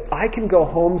that way. I can go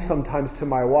home sometimes to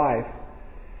my wife,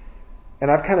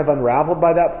 and I've kind of unraveled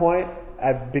by that point.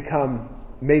 I've become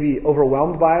maybe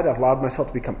overwhelmed by it. I've allowed myself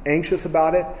to become anxious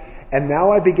about it. And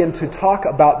now I begin to talk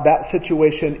about that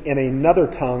situation in another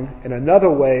tongue, in another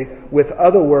way, with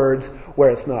other words, where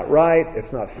it's not right,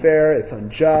 it's not fair, it's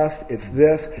unjust, it's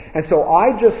this. And so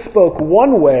I just spoke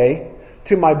one way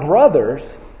to my brothers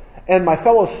and my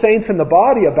fellow saints in the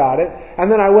body about it,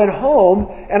 and then I went home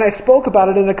and I spoke about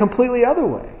it in a completely other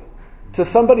way to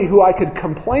somebody who I could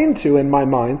complain to in my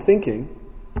mind, thinking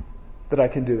that I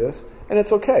can do this, and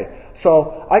it's okay.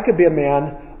 So I could be a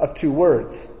man of two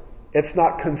words. It's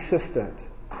not consistent.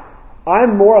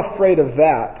 I'm more afraid of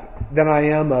that than I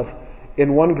am of,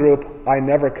 in one group, I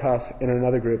never cuss, in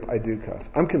another group, I do cuss.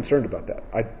 I'm concerned about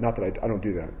that. Not that I don't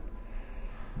do that.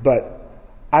 But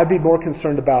I'd be more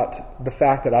concerned about the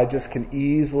fact that I just can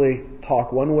easily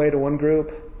talk one way to one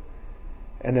group,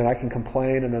 and then I can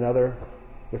complain in another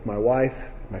with my wife,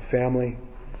 my family.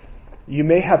 You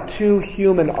may have two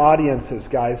human audiences,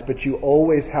 guys, but you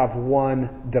always have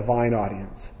one divine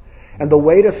audience. And the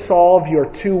way to solve your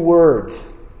two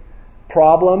words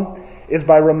problem is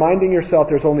by reminding yourself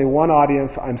there's only one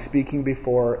audience I'm speaking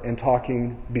before and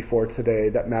talking before today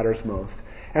that matters most.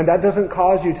 And that doesn't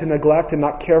cause you to neglect and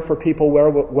not care for people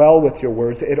well with your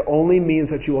words. It only means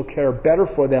that you will care better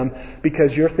for them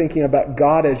because you're thinking about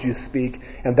God as you speak,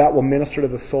 and that will minister to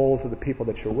the souls of the people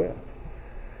that you're with.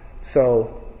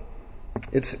 So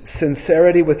it's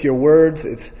sincerity with your words.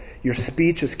 Your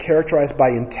speech is characterized by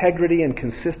integrity and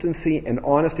consistency and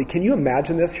honesty. Can you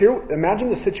imagine this? Imagine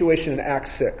the situation in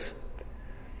Acts 6.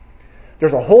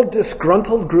 There's a whole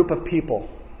disgruntled group of people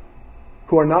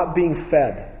who are not being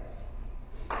fed.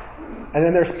 And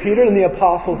then there's Peter and the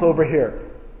apostles over here.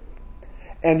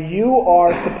 And you are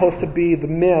supposed to be the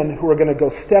men who are going to go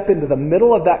step into the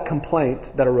middle of that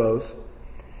complaint that arose.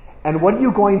 And what are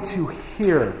you going to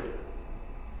hear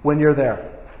when you're there?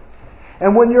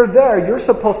 And when you're there, you're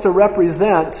supposed to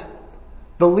represent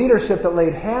the leadership that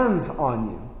laid hands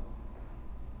on you.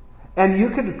 And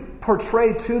you could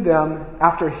portray to them,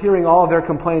 after hearing all of their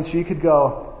complaints, you could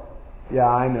go, yeah,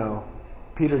 I know.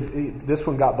 Peter, this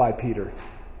one got by Peter.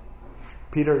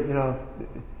 Peter,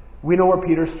 we know where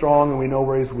Peter's strong and we know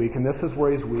where he's weak, and this is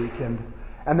where he's weak.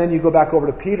 And then you go back over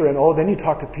to Peter, and then you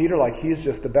talk to Peter like he's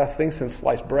just the best thing since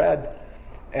sliced bread.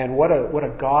 And what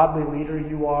a godly leader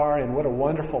you are, and what a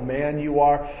wonderful man you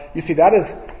are. You see,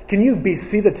 can you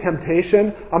see the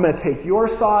temptation? I'm going to take your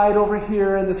side over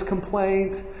here in this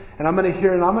complaint, and I'm going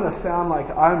to sound like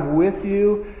I'm with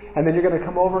you, and then you're going to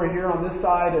come over here on this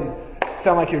side and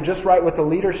sound like you're just right with the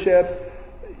leadership.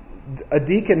 A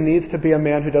deacon needs to be a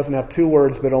man who doesn't have two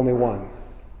words, but only one.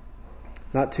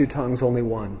 Not two tongues, only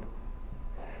one.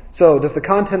 So, does the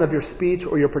content of your speech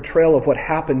or your portrayal of what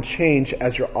happened change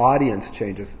as your audience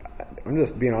changes? I'm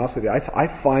just being honest with you. I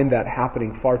find that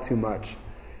happening far too much.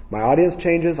 My audience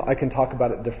changes, I can talk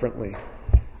about it differently.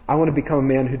 I want to become a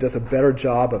man who does a better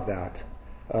job of that,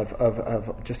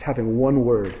 of just having one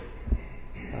word.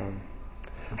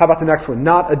 How about the next one?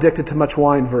 Not addicted to much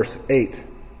wine, verse 8.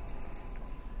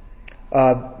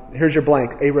 Here's your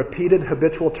blank. A repeated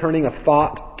habitual turning of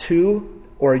thought to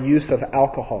or use of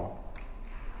alcohol.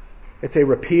 It's a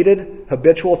repeated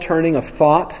habitual turning of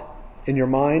thought in your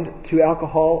mind to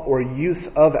alcohol or use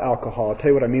of alcohol. I'll tell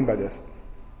you what I mean by this.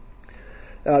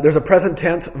 There's a present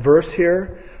tense verse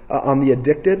here on the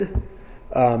addicted.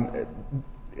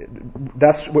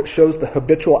 That's what shows the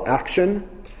habitual action.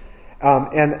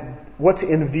 And what's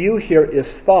in view here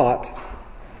is thought,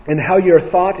 and how your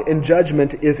thought and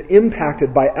judgment is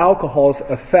impacted by alcohol's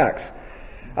effects.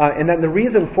 And then the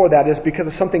reason for that is because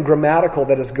of something grammatical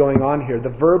that is going on here. The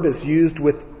verb is used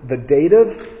with the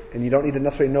dative, and you don't need to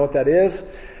necessarily know what that is.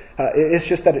 It's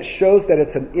just that it shows that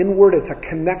it's an inward, it's a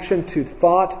connection to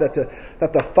thought, that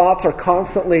the thoughts are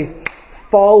constantly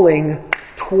falling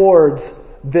towards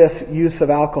this use of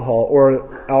alcohol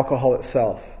or alcohol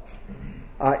itself.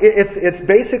 It's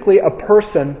basically a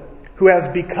person who has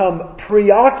become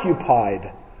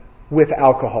preoccupied with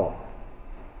alcohol,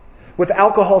 with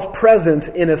alcohol's presence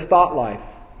in his thought life.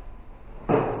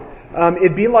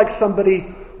 It'd be like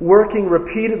somebody working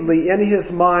repeatedly in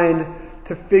his mind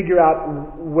to figure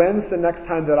out when's the next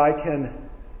time that I can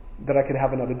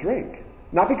have another drink.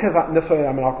 Not because necessarily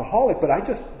I'm an alcoholic, but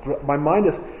my mind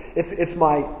it's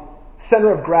my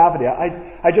center of gravity.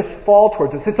 I just fall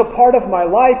towards this. It's a part of my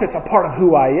life. It's a part of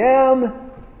who I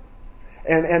am.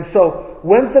 And so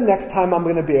when's the next time I'm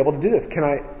going to be able to do this?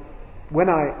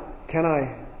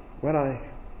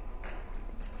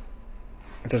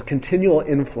 There's continual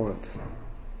influence.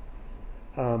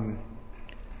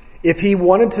 If he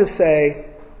wanted to say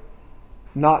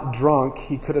not drunk,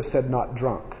 he could have said not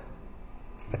drunk.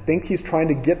 I think he's trying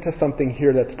to get to something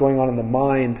here that's going on in the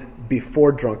mind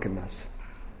before drunkenness.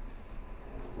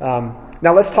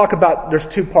 Now let's talk about, there's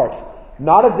two parts.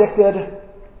 Not addicted,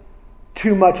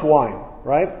 too much wine,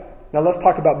 right? Now let's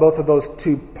talk about both of those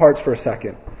two parts for a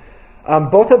second.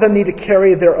 Both of them need to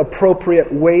carry their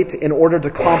appropriate weight in order to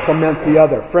complement the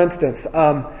other. For instance,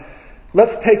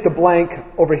 let's take the blank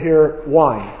over here,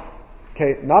 wine.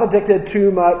 Okay, not addicted,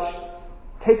 too much.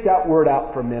 Take that word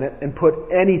out for a minute and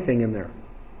put anything in there.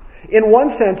 In one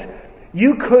sense,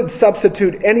 you could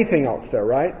substitute anything else there,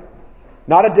 right?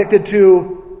 Not addicted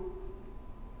to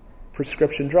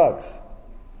prescription drugs.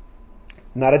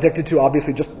 Not addicted to,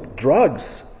 obviously, just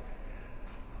drugs.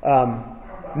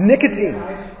 Nicotine.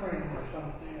 Ice cream or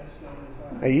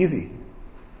something.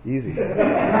 Easy.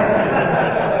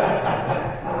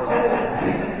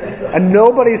 And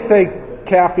nobody say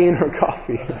caffeine or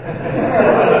coffee.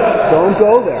 Don't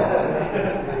go there.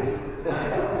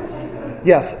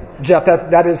 Yes, Jeff,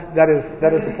 that is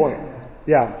the point.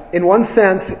 Yeah. In one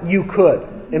sense, you could.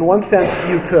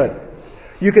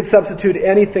 You could substitute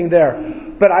anything there.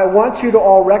 But I want you to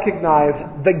all recognize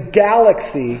the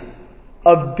galaxy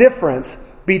of difference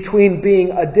between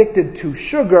being addicted to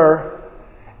sugar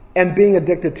and being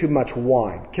addicted to much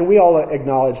wine. Can we all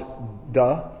acknowledge,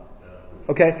 duh?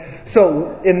 Okay?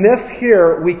 So in this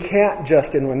here, we can't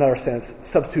just, in another sense,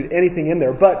 substitute anything in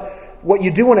there. But what you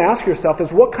do want to ask yourself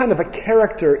is, what kind of a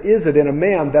character is it in a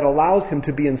man that allows him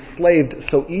to be enslaved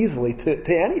so easily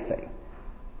to anything?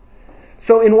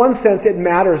 So in one sense, it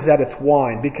matters that it's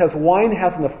wine, because wine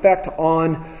has an effect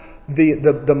on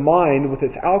the mind with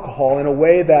its alcohol in a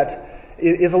way that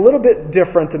is a little bit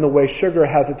different than the way sugar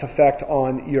has its effect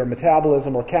on your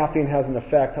metabolism, or caffeine has an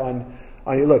effect on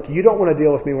you. Look, you don't want to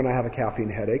deal with me when I have a caffeine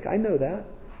headache. I know that.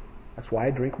 That's why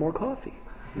I drink more coffee.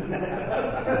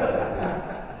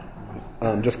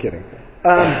 Just kidding.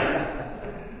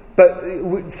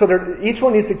 Each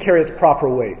one needs to carry its proper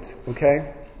weight.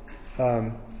 Okay.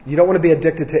 You don't want to be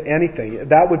addicted to anything.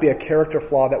 That would be a character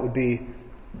flaw. That would be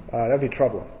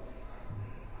troubling.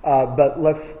 But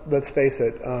let's face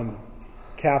it.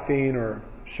 Caffeine or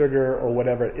sugar or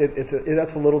whatever,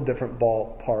 that's a little different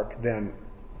ballpark than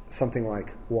something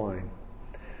like wine.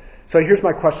 So here's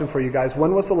my question for you guys.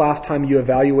 When was the last time you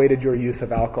evaluated your use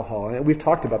of alcohol? And we've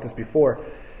talked about this before.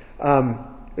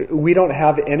 We don't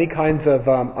have any kinds of...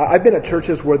 I've been at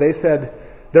churches where they said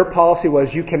their policy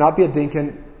was, you cannot be a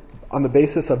deacon on the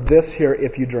basis of this here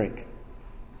if you drink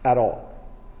at all.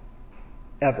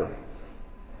 Ever.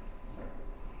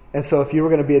 And so if you were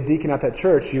going to be a deacon at that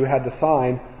church, you had to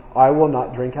sign, I will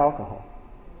not drink alcohol.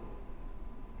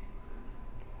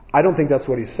 I don't think that's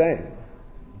what he's saying.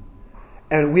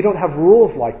 And we don't have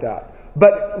rules like that.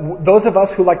 But those of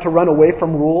us who like to run away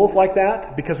from rules like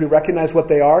that, because we recognize what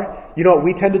they are, you know what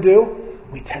we tend to do?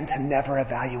 We tend to never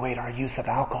evaluate our use of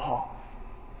alcohol.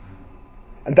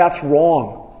 And that's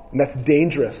wrong. And that's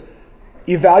dangerous.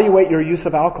 Evaluate your use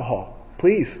of alcohol.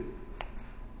 Please.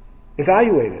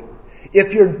 Evaluate it.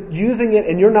 If you're using it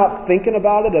and you're not thinking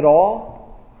about it at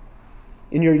all,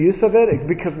 in your use of it?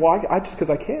 Because because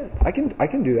I can. I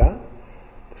can do that.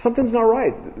 Something's not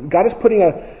right. God is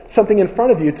putting something in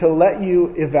front of you to let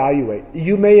you evaluate.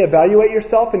 You may evaluate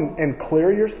yourself and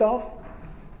clear yourself.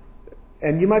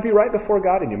 And you might be right before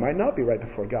God and you might not be right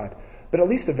before God. But at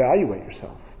least evaluate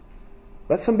yourself.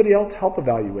 Let somebody else help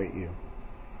evaluate you.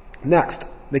 Next,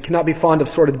 they cannot be fond of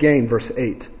sordid gain, verse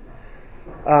 8.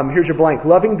 Here's your blank.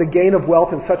 Loving the gain of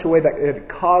wealth in such a way that it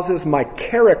causes my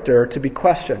character to be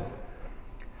questioned.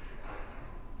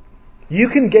 You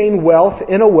can gain wealth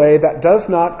in a way that does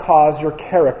not cause your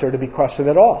character to be questioned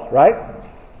at all, right?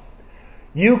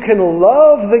 You can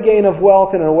love the gain of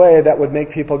wealth in a way that would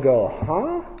make people go,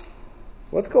 huh?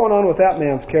 What's going on with that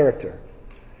man's character?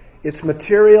 It's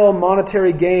material,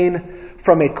 monetary gain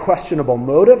from a questionable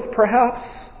motive,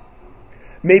 perhaps.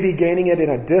 Maybe gaining it in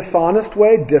a dishonest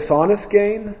way, dishonest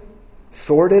gain.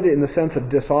 Sordid in the sense of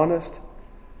dishonest.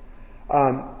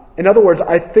 In other words,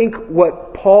 I think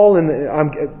what Paul,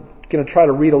 I'm going to try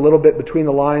to read a little bit between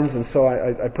the lines, and so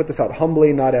I put this out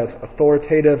humbly, not as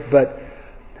authoritative, but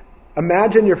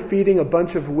imagine you're feeding a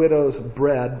bunch of widows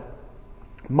bread.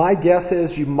 My guess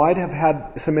is you might have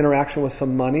had some interaction with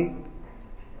some money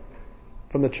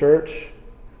from the church.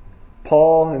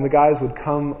 Paul and the guys would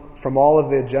come from all of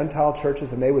the Gentile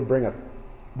churches and they would bring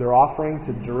their offering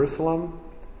to Jerusalem.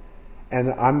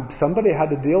 And somebody had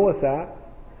to deal with that.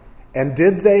 And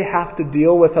did they have to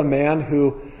deal with a man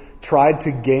who tried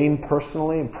to gain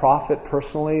personally and profit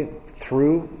personally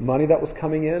through money that was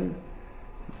coming in?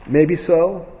 Maybe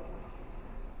so.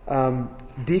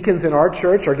 Deacons in our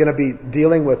church are going to be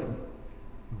dealing with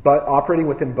operating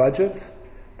within budgets,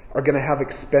 are going to have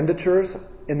expenditures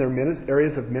in their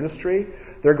areas of ministry.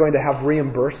 They're going to have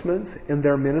reimbursements in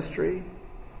their ministry.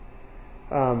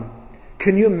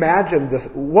 Can you imagine this?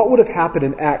 What would have happened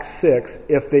in Acts 6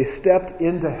 if they stepped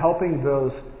into helping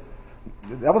those?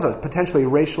 That was a potentially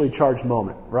racially charged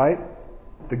moment, right?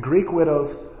 The Greek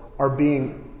widows are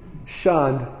being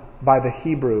shunned by the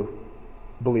Hebrew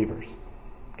believers.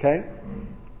 Okay?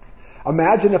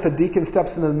 Imagine if a deacon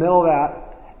steps in the middle of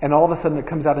that and all of a sudden it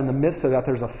comes out in the midst of that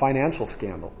there's a financial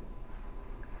scandal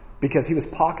because he was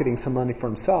pocketing some money for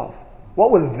himself.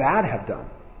 What would that have done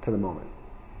to the moment?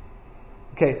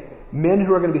 Okay, men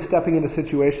who are going to be stepping into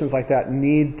situations like that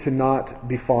need to not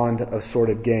be fond of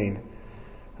sordid gain.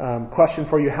 Question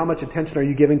for you, how much attention are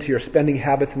you giving to your spending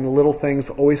habits and the little things?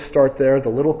 Always start there, the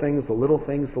little things, the little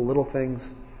things, the little things.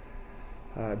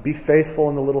 Be faithful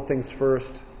in the little things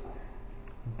first.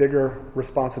 Bigger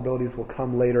responsibilities will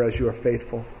come later as you are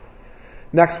faithful.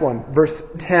 Next one, verse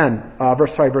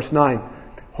 9.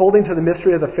 Holding to the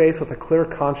mystery of the faith with a clear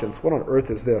conscience. What on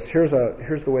earth is this? Here's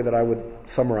the way that I would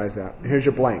summarize that. Here's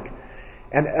your blank.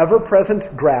 An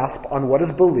ever-present grasp on what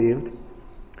is believed,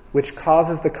 which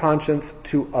causes the conscience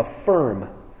to affirm,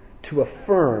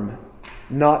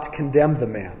 not condemn the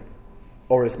man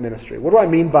or his ministry. What do I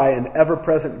mean by an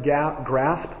ever-present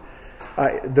grasp?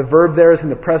 The verb there is in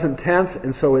the present tense,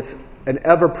 and so it's an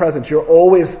ever-present. You're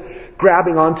always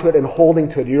grabbing onto it and holding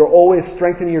to it. You're always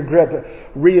strengthening your grip,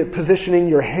 repositioning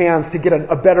your hands to get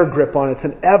a better grip on it. It's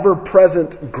an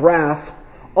ever-present grasp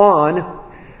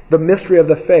on the mystery of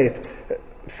the faith.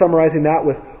 Summarizing that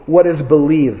with what is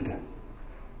believed.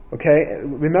 Okay?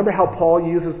 Remember how Paul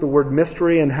uses the word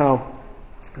mystery and how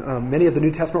many of the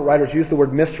New Testament writers use the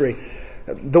word mystery.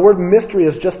 The word mystery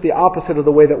is just the opposite of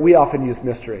the way that we often use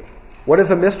mystery. What is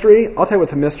a mystery? I'll tell you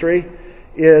what's a mystery.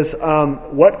 Is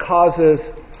what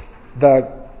causes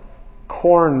the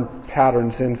corn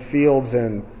patterns in fields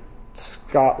in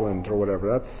Scotland or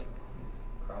whatever. That's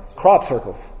crop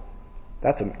circles.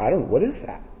 What is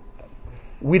that?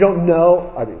 We don't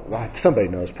know. I mean, somebody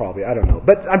knows probably. I don't know.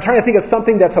 But I'm trying to think of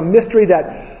something that's a mystery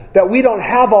that we don't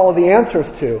have all of the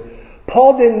answers to.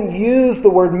 Paul didn't use the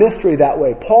word mystery that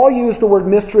way. Paul used the word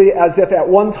mystery as if at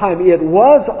one time it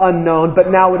was unknown, but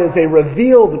now it is a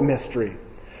revealed mystery.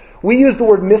 We use the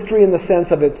word mystery in the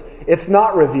sense of it's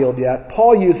not revealed yet.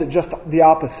 Paul used it just the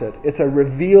opposite. It's a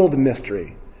revealed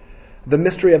mystery. The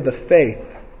mystery of the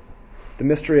faith. The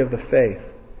mystery of the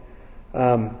faith.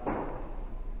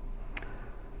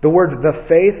 The word the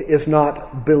faith is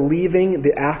not believing,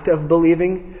 the act of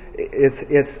believing.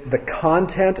 It's the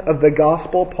content of the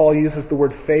gospel. Paul uses the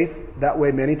word faith that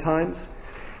way many times.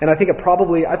 And I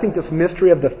think this mystery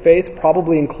of the faith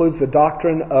probably includes the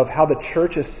doctrine of how the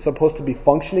church is supposed to be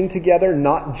functioning together,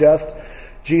 not just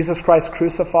Jesus Christ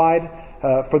crucified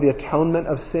for the atonement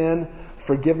of sin,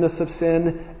 forgiveness of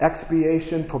sin,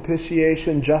 expiation,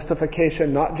 propitiation,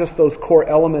 justification, not just those core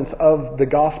elements of the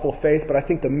gospel faith, but I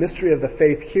think the mystery of the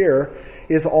faith here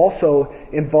is also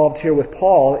involved here with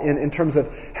Paul in terms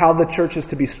of how the church is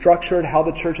to be structured, how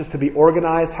the church is to be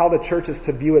organized, how the church is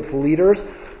to view its leaders.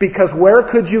 Because where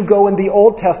could you go in the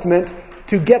Old Testament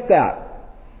to get that?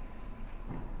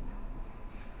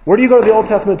 Where do you go to the Old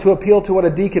Testament to appeal to what a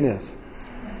deacon is?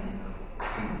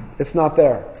 It's not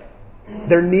there.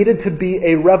 There needed to be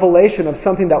a revelation of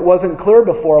something that wasn't clear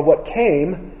before of what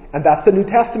came, and that's the New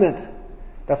Testament.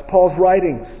 That's Paul's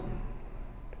writings.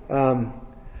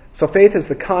 So faith is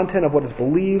the content of what is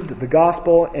believed, the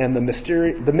gospel, and the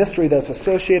mystery that's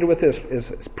associated with this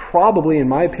is probably, in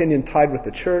my opinion, tied with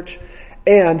the church.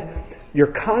 And your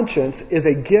conscience is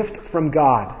a gift from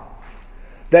God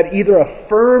that either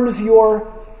affirms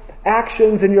your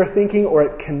actions and your thinking or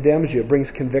it condemns you. It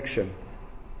brings conviction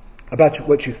about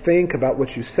what you think, about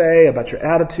what you say, about your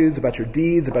attitudes, about your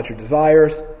deeds, about your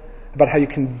desires, about how you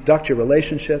conduct your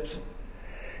relationships.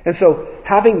 And so,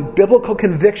 having biblical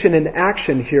conviction in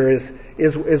action here is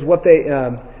what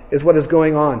is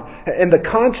going on. And the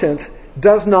conscience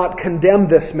does not condemn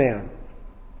this man.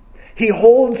 He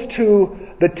holds to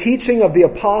the teaching of the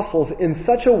apostles in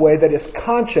such a way that his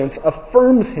conscience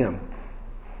affirms him,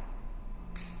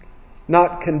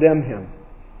 not condemn him.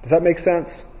 Does that make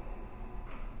sense?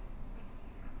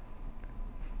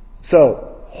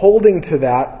 So, holding to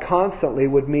that constantly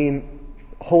would mean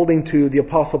holding to the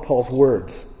Apostle Paul's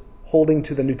words, holding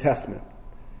to the New Testament.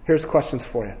 Here's questions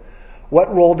for you.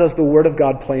 What role does the Word of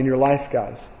God play in your life,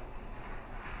 guys?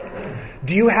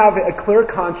 Do you have a clear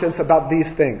conscience about these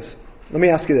things? Let me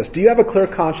ask you this. Do you have a clear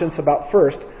conscience about,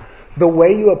 first, the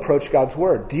way you approach God's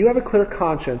Word? Do you have a clear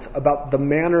conscience about the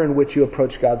manner in which you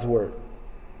approach God's Word?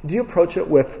 Do you approach it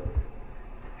with,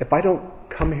 if I don't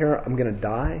come here, I'm going to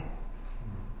die?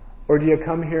 Or do you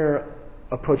come here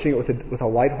approaching it with a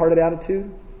lighthearted attitude?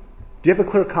 Do you have a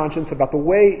clear conscience about the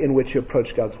way in which you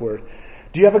approach God's Word?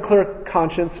 Do you have a clear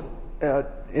conscience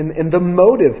in the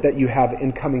motive that you have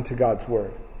in coming to God's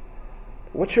Word?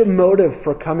 What's your motive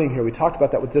for coming here? We talked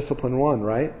about that with Discipline 1,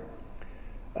 right?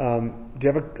 Do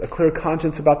you have a clear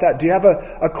conscience about that? Do you have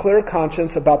a clear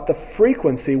conscience about the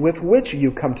frequency with which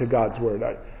you come to God's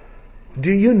Word?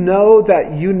 Do you know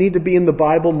that you need to be in the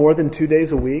Bible more than 2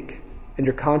 days a week? And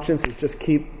your conscience is just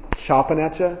keep chopping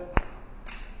at you?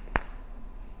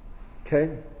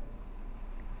 Okay?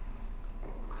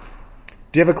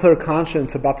 Do you have a clear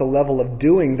conscience about the level of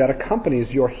doing that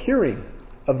accompanies your hearing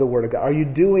of the Word of God? Are you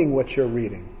doing what you're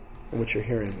reading and what you're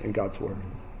hearing in God's Word?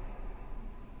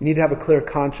 You need to have a clear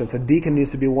conscience. A deacon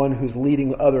needs to be one who's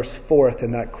leading others forth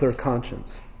in that clear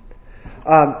conscience.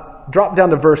 Drop down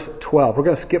to verse 12. We're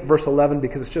going to skip verse 11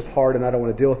 because it's just hard and I don't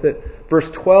want to deal with it. Verse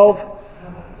 12...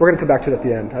 We're going to come back to it at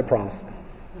the end, I promise.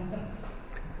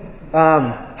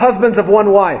 Husbands of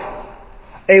one wife.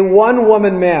 A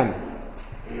one-woman man.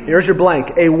 Here's your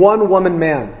blank. A one-woman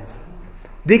man.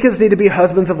 Deacons need to be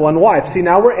husbands of one wife. See,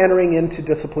 now we're entering into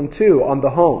Discipline 2 on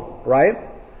the home, right?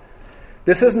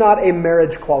 This is not a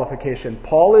marriage qualification.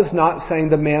 Paul is not saying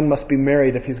the man must be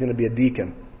married if he's going to be a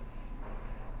deacon.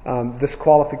 This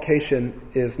qualification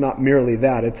is not merely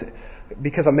that. It's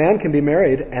because a man can be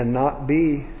married and not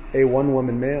be a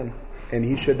one-woman man, and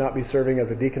he should not be serving as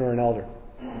a deacon or an elder.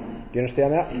 Do you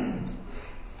understand that?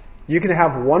 You can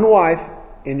have one wife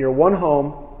in your one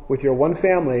home with your one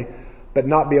family, but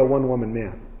not be a one-woman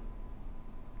man.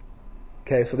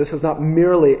 Okay, so this is not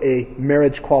merely a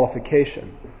marriage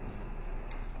qualification.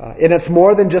 And it's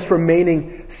more than just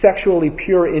remaining sexually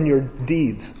pure in your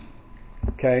deeds.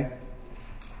 Okay?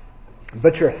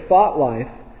 But your thought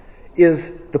life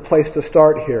is the place to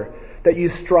start here. That you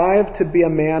strive to be a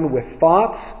man with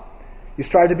thoughts, you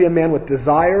strive to be a man with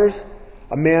desires,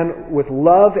 a man with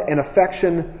love and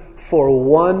affection for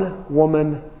one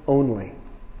woman only.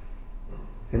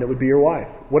 And it would be your wife.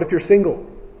 What if you're single?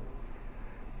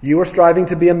 You are striving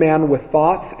to be a man with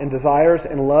thoughts and desires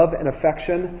and love and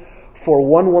affection for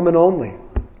one woman only.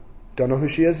 Don't know who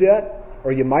she is yet?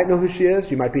 Or you might know who she is.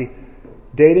 You might be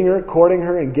dating her, courting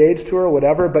her, engaged to her,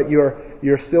 whatever, but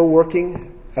you're still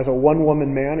working as a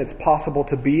one-woman man. It's possible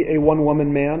to be a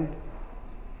one-woman man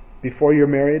before you're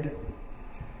married.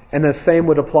 And the same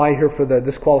would apply here for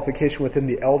this qualification within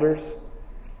the elders.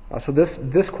 So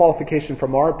this qualification,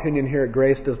 from our opinion here at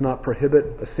Grace, does not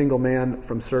prohibit a single man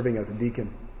from serving as a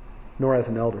deacon, nor as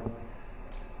an elder.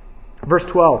 Verse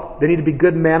 12, they need to be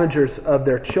good managers of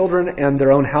their children and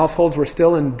their own households. We're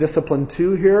still in Discipline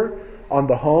 2 here on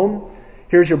the home.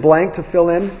 Here's your blank to fill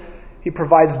in. He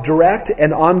provides direct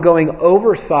and ongoing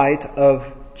oversight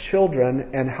of children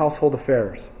and household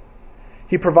affairs.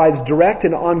 He provides direct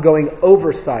and ongoing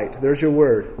oversight. There's your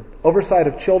word. Oversight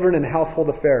of children and household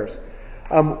affairs.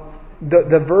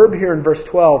 The verb here in verse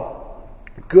 12,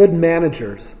 good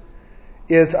managers,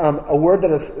 is a word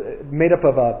that is made up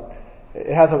of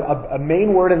it has a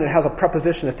main word and it has a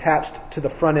preposition attached to the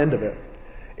front end of it.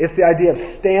 It's the idea of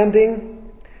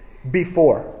standing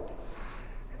before.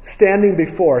 Standing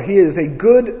before. He is a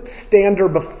good stander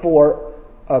before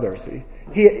others.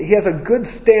 He has a good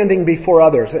standing before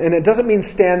others. And it doesn't mean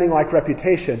standing like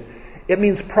reputation. It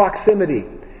means proximity.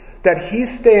 That he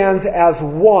stands as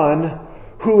one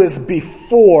who is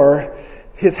before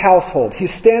his household.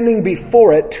 He's standing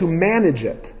before it to manage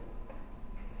it,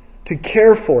 to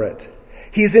care for it.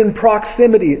 He's in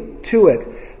proximity to it.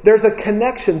 There's a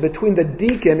connection between the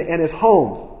deacon and his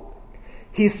home.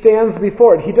 He stands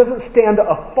before it. He doesn't stand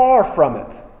afar from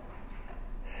it.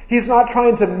 He's not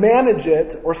trying to manage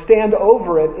it or stand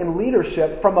over it in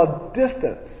leadership from a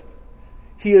distance.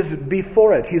 He is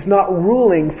before it. He's not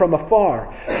ruling from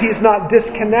afar. He's not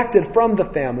disconnected from the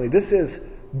family. This is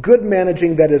good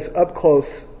managing that is up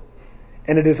close,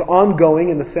 and it is ongoing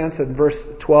in the sense in verse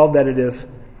 12 that it is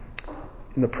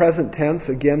in the present tense,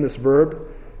 again, this verb.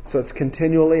 So it's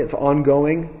continually, it's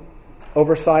ongoing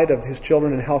oversight of his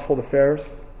children and household affairs.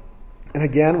 And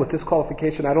again, with this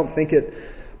qualification, I don't think it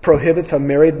prohibits a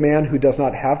married man who does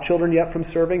not have children yet from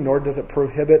serving, nor does it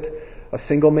prohibit a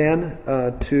single man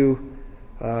to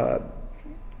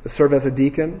serve as a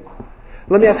deacon.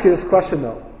 Let me ask you this question,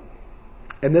 though.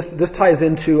 And this ties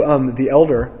into the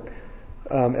elder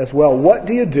as well. What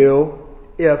do you do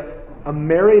if a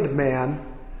married man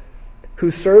who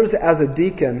serves as a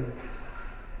deacon,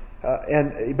 but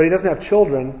he doesn't have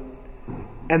children,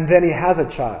 and then he has a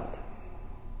child?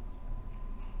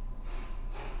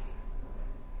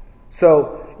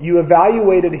 So you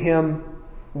evaluated him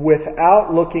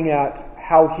without looking at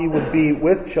how he would be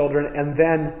with children, and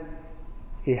then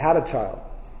he had a child.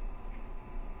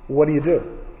 What do you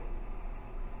do?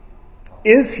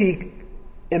 Is he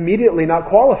immediately not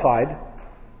qualified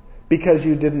because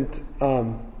you didn't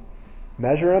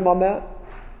measure him on that?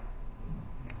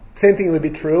 Same thing would be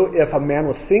true if a man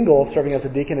was single serving as a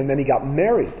deacon and then he got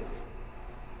married.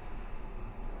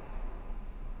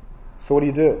 So what do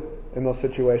you do in those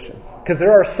situations? Because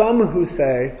there are some who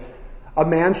say a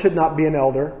man should not be an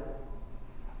elder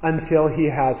until he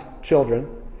has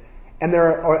children.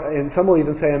 And some will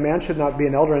even say a man should not be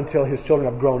an elder until his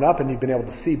children have grown up and you've been able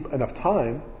to see enough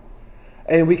time.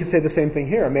 And we can say the same thing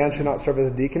here. A man should not serve as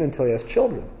a deacon until he has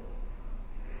children.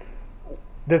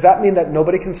 Does that mean that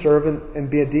nobody can serve and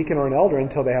be a deacon or an elder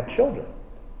until they have children?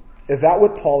 Is that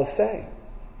what Paul is saying?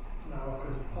 No,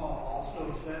 because Paul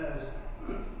also says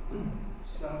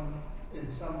in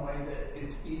some way that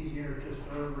it's easier to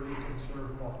serve or you can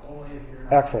serve more fully if you're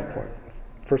not Excellent married.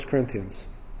 point. 1 Corinthians.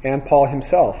 And Paul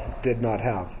himself did not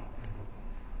have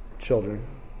children.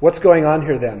 What's going on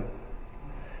here then?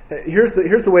 Here's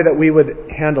the way that we would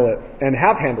handle it and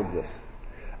have handled this.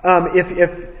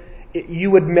 If you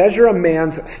would measure a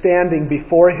man's standing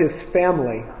before his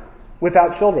family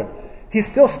without children, he's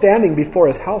still standing before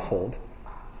his household.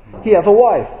 He has a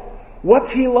wife.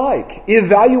 What's he like?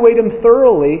 Evaluate him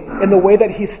thoroughly in the way that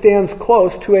he stands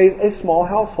close to a small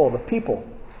household of people.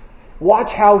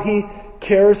 Watch how he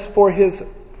cares for his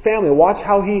family. Watch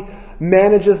how he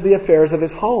manages the affairs of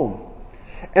his home.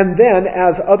 And then,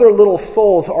 as other little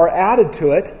souls are added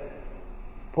to it,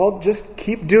 well, just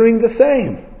keep doing the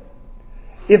same.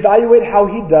 Evaluate how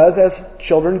he does as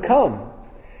children come.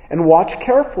 And watch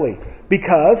carefully.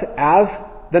 Because as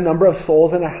the number of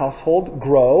souls in a household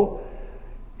grow,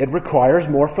 it requires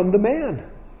more from the man.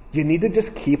 You need to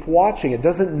just keep watching. It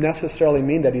doesn't necessarily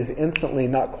mean that he's instantly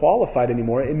not qualified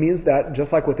anymore. It means that,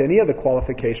 just like with any other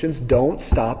qualifications, don't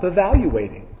stop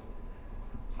evaluating.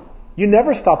 You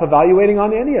never stop evaluating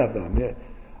on any of them.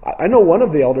 I know one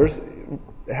of the elders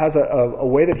has a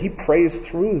way that he prays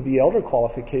through the elder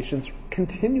qualifications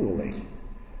continually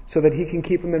so that he can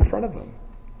keep them in front of him.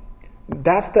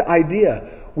 That's the idea.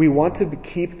 We want to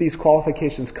keep these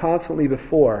qualifications constantly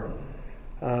before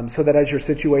so that as your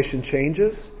situation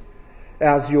changes,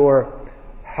 as your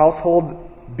household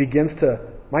begins to,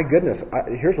 my goodness,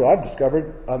 here's what I've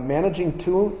discovered. Managing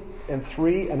 2 and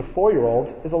 3 and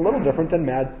 4-year-olds is a little different than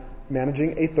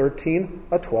managing a 13,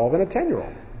 a 12, and a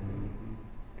 10-year-old.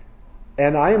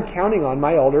 And I am counting on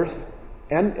my elders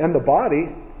and the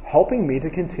body helping me to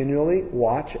continually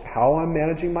watch how I'm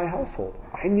managing my household.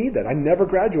 I need that. I never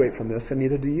graduate from this, and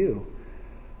neither do you.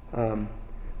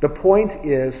 The point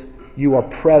is, you are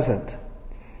present.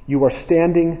 You are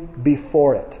standing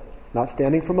before it. Not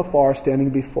standing from afar, standing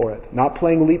before it. Not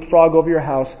playing leapfrog over your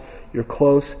house. You're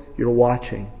close. You're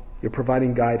watching. You're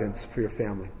providing guidance for your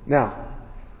family. Now,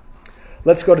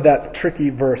 let's go to that tricky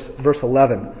verse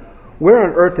 11. Where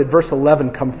on earth did verse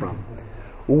 11 come from?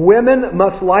 Women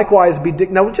must likewise be...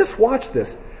 Now, just watch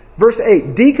this. Verse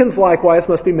 8, deacons likewise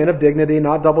must be men of dignity,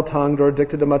 not double-tongued or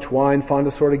addicted to much wine, fond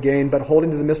of sort of gain, but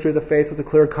holding to the mystery of the faith with a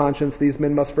clear conscience. These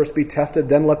men must first be tested,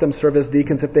 then let them serve as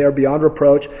deacons if they are beyond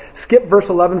reproach. Skip verse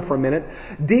 11 for a minute.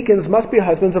 Deacons must be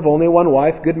husbands of only one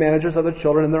wife, good managers of their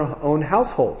children in their own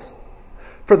households,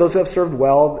 for those who have served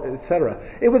well, etc.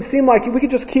 It would seem like we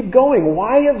could just keep going.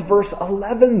 Why is verse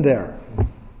 11 there?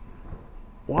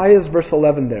 Why is verse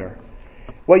 11 there?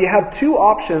 Well, you have two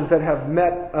options that have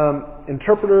met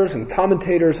interpreters and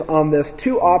commentators on this.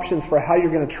 Two options for how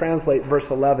you're going to translate verse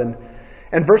 11.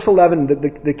 And verse 11,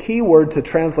 the key word to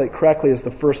translate correctly is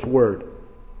the first word.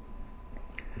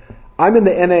 I'm in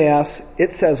the NAS.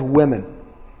 It says women.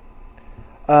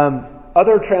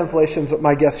 Other translations,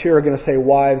 my guess here, are going to say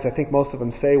wives. I think most of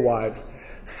them say wives.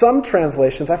 Some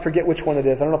translations, I forget which one it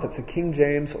is. I don't know if it's the King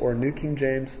James or New King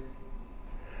James.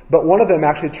 But one of them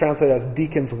actually translated as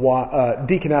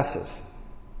deaconesses.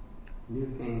 New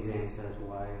King James says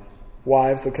wives.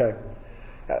 Wives, okay.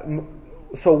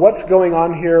 So what's going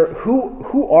on here?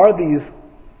 Who are these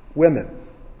women?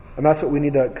 And that's what we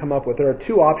need to come up with. There are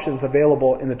two options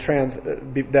available in the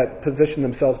that position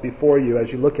themselves before you as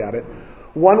you look at it.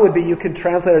 One would be you can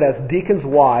translate it as deacons'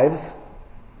 wives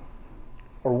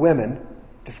or women,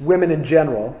 just women in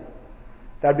general.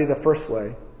 That'd be the first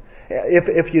way.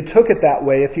 If you took it that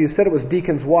way, if you said it was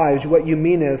deacons' wives, what you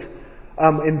mean is,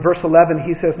 in verse 11,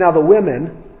 he says, now the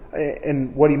women,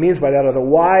 and what he means by that are the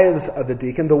wives of the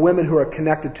deacon, the women who are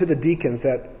connected to the deacons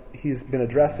that he's been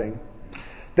addressing.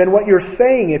 Then what you're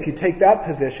saying, if you take that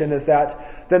position, is that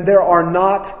then there are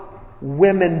not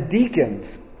women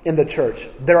deacons in the church.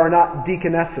 There are not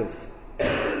deaconesses.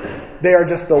 They are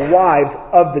just the wives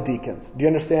of the deacons. Do you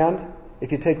understand?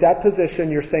 If you take that position,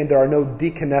 you're saying there are no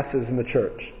deaconesses in the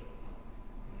church.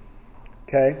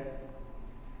 Okay?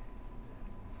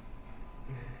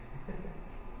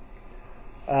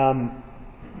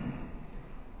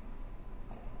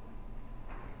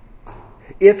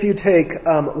 If you take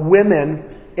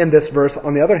women in this verse,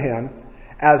 on the other hand,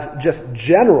 as just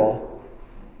general,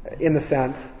 in the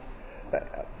sense,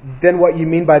 then what you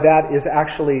mean by that is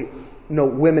actually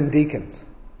women deacons,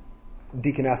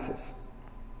 deaconesses,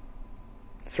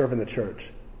 serve in the church.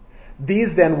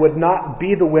 These then would not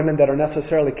be the women that are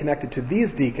necessarily connected to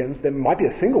these deacons. There might be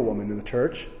a single woman in the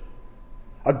church,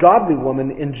 a godly woman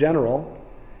in general,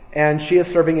 and she is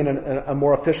serving in a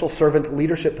more official servant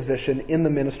leadership position in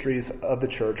the ministries of the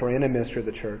church or in a ministry of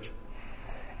the church.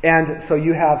 And so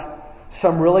you have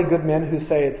some really good men who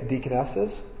say it's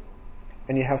deaconesses,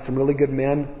 and you have some really good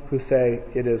men who say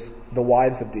it is the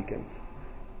wives of deacons.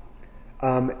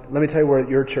 Let me tell you where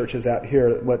your church is at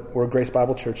here, where Grace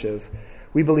Bible Church is.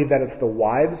 We believe that it's the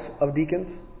wives of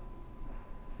deacons,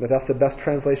 that that's the best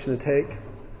translation to take.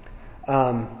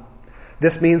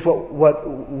 This means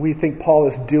what we think Paul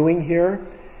is doing here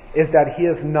is that he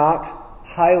is not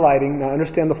highlighting, now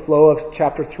understand the flow of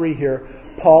chapter 3 here,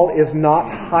 Paul is not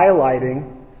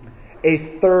highlighting a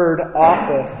third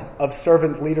office of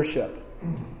servant leadership.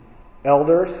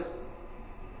 Elders,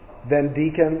 then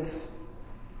deacons,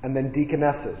 and then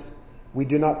deaconesses. We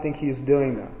do not think he's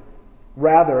doing that.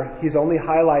 Rather, he's only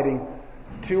highlighting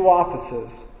two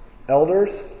offices,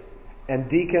 elders and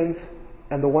deacons,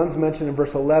 and the ones mentioned in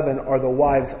verse 11 are the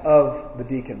wives of the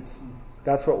deacons.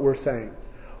 That's what we're saying.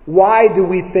 Why do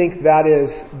we think that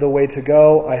is the way to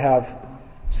go? I have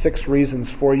 6 reasons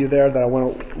for you there that I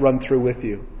want to run through with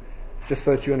you, just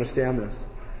so that you understand this.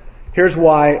 Here's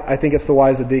why I think it's the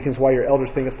wives of deacons, why your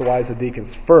elders think it's the wives of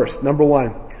deacons. First, number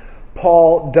 1,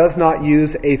 Paul does not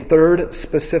use a third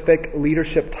specific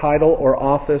leadership title or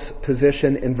office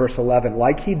position in verse 11,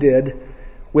 like he did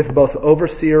with both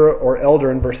overseer or elder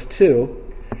in verse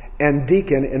 2 and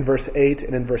deacon in verse 8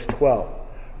 and in verse 12.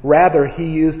 Rather, he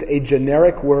used a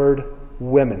generic word,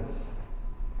 women.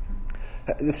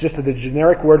 It's just the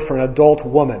generic word for an adult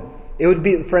woman. It would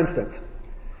be, for instance,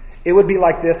 it would be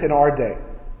like this in our day.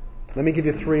 Let me give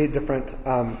you 3 different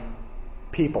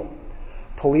people.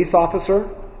 Police officer,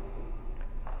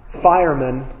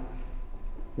 fireman,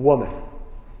 woman.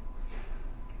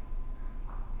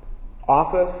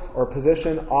 Office or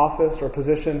position,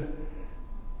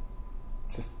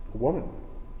 just a woman.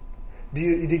 Do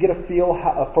you get a feel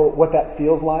for what that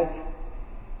feels like?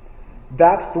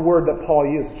 That's the word that Paul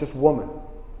used, just woman.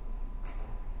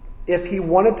 If he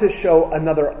wanted to show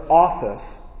another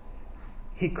office,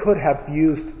 he could have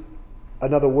used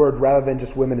another word rather than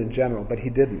just women in general, but he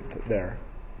didn't there.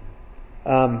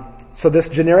 So this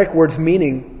generic word's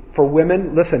meaning for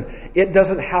women, listen, it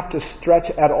doesn't have to stretch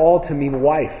at all to mean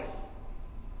wife.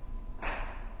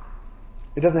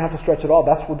 It doesn't have to stretch at all.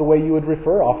 That's the way you would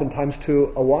refer oftentimes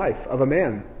to a wife of a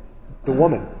man, the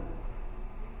woman.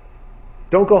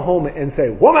 Don't go home and say,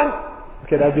 woman!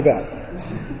 Okay, that would be bad.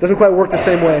 Doesn't quite work the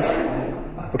same way.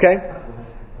 Okay?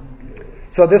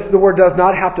 So the word does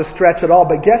not have to stretch at all,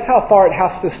 but guess how far it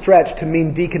has to stretch to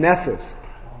mean deaconesses?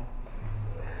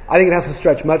 I think it has to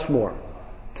stretch much more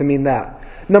to mean that.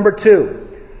 Number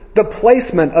 2, the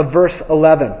placement of verse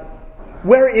 11.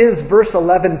 Where is verse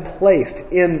 11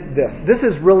 placed in this? This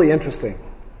is really interesting.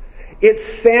 It's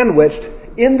sandwiched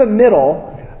in the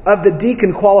middle of the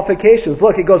deacon qualifications.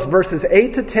 Look, it goes verses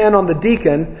 8 to 10 on the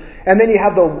deacon, and then you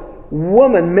have the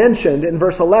woman mentioned in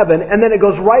verse 11, and then it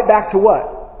goes right back to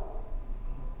what?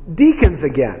 Deacons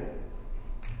again.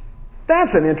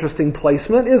 That's an interesting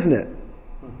placement, isn't it?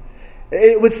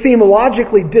 It would seem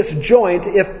logically disjoint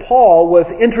if Paul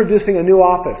was introducing a new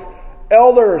office.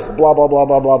 Elders, blah, blah, blah,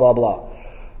 blah, blah, blah, blah.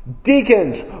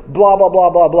 Deacons, blah, blah, blah,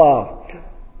 blah, blah.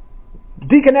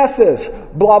 Deaconesses,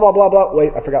 blah, blah, blah, blah.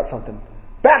 Wait, I forgot something.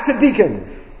 Back to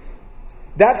deacons.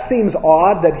 That seems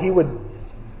odd that he would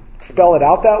spell it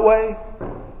out that way.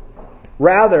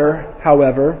 Rather,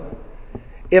 however,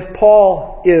 if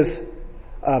Paul is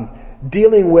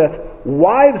dealing with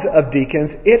wives of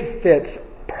deacons, it fits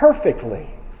perfectly.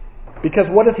 Because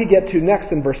what does he get to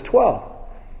next in verse 12?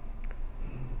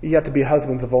 You have to be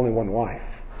husbands of only one wife.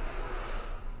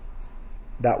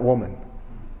 That woman.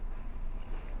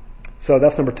 So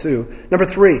that's number 2. Number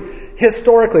 3,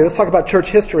 historically, let's talk about church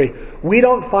history. We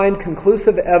don't find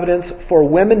conclusive evidence for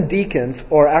women deacons,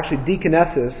 or actually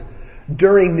deaconesses,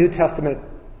 during New Testament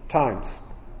times.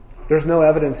 There's no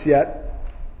evidence yet.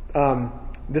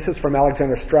 This is from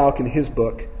Alexander Strauch in his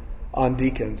book on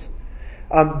deacons.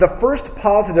 The first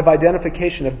positive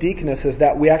identification of deaconesses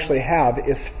that we actually have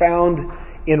is found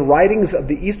in writings of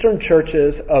the Eastern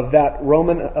churches of the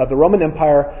Roman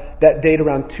Empire that date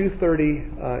around 230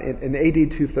 in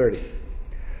AD 230.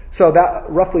 So that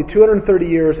roughly 230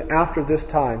 years after this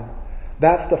time,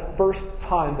 that's the first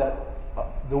time that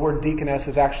the word deaconess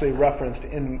is actually referenced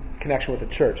in connection with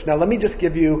the church. Now let me just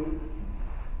give you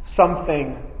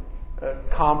something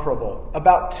comparable.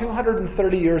 About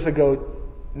 230 years ago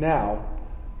now,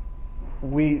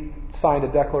 we signed a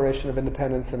Declaration of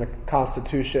Independence and a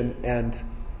Constitution, and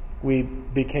we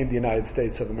became the United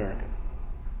States of America.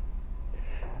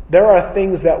 There are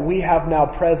things that we have now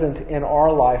present in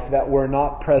our life that were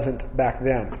not present back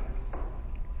then.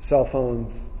 Cell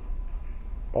phones,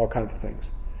 all kinds of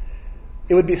things.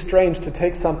 It would be strange to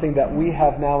take something that we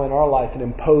have now in our life and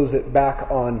impose it back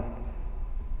on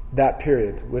that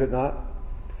period, would it not?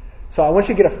 So I want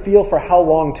you to get a feel for how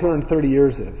long 230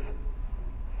 years is.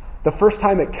 The first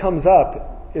time it comes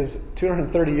up is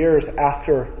 230 years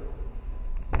after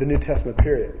the New Testament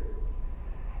period.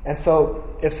 And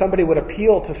so if somebody would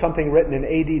appeal to something written in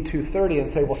AD 230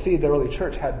 and say, well, see, the early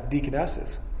church had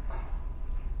deaconesses.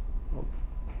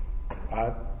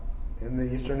 In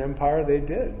the Eastern Empire, they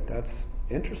did. That's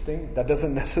interesting. That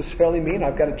doesn't necessarily mean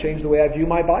I've got to change the way I view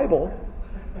my Bible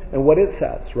and what it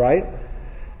says, right?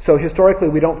 So historically,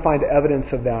 we don't find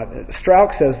evidence of that.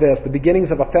 Strauch says this: the beginnings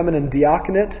of a feminine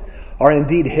diaconate are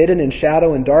indeed hidden in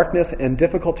shadow and darkness and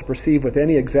difficult to perceive with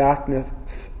any exactness,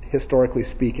 historically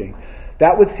speaking.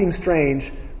 That would seem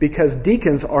strange because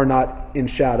deacons are not in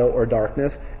shadow or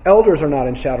darkness. Elders are not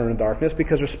in shadow and darkness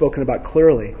because they're spoken about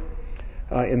clearly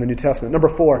in the New Testament. Number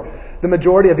 4, the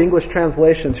majority of English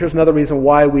translations, here's another reason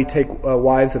why we take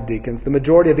wives of deacons. The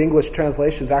majority of English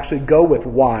translations actually go with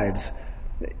wives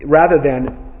rather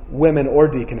than women or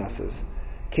deaconesses.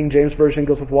 King James Version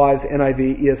goes with wives,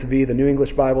 NIV, ESV, the New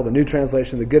English Bible, the New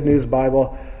Translation, the Good News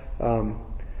Bible.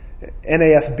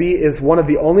 NASB is one of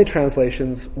the only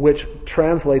translations which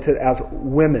translates it as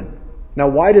women. Now,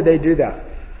 why did they do that?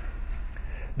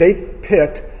 They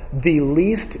picked the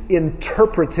least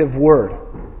interpretive word.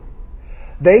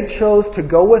 They chose to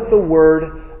go with the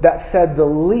word that said the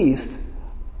least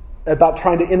about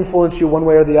trying to influence you one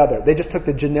way or the other. They just took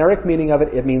the generic meaning of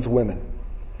it. It means women.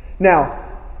 Now,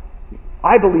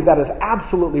 I believe that is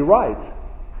absolutely right.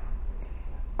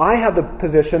 I have the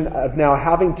position of now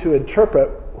having to interpret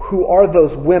who are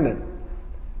those women.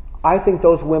 I think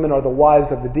those women are the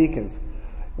wives of the deacons.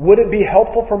 Would it be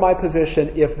helpful for my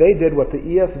position if they did what the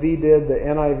ESV did, the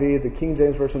NIV, the King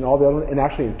James Version, all the other ones, and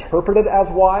actually interpreted as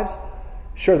wives?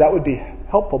 Sure, that would be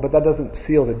helpful, but that doesn't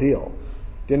seal the deal.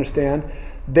 Do you understand?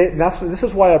 This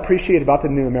is why I appreciate about the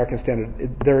New American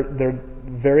Standard. They're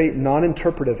very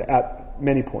non-interpretive at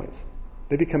many points.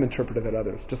 They become interpretive at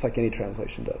others, just like any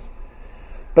translation does.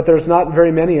 But there's not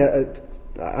very many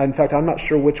In fact, I'm not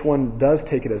sure which one does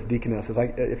take it as deaconesses.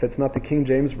 If it's not the King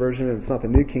James Version and it's not the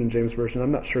New King James Version,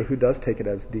 I'm not sure who does take it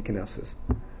as deaconesses.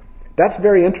 That's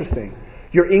very interesting.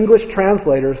 Your English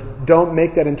translators don't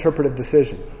make that interpretive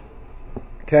decision.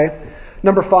 Okay?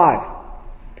 Number 5.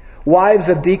 Wives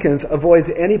of deacons avoids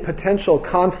any potential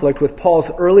conflict with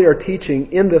Paul's earlier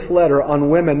teaching in this letter on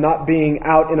women not being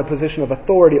out in a position of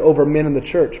authority over men in the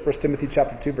church. 1 Timothy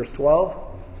chapter 2, verse 12.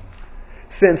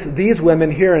 Since these women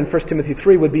here in 1 Timothy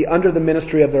 3 would be under the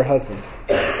ministry of their husbands.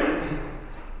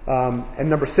 And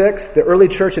number 6, the early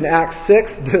church in Acts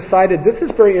 6 decided, this is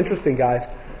very interesting, guys.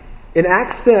 In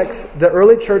Acts 6, the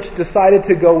early church decided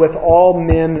to go with all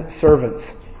men servants.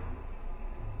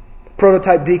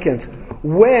 Prototype deacons.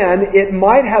 When it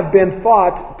might have been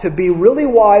thought to be really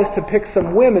wise to pick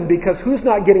some women, because who's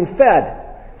not getting fed?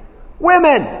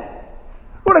 Women!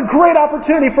 What a great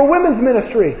opportunity for women's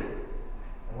ministry.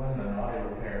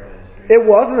 It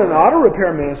wasn't an auto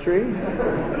repair ministry.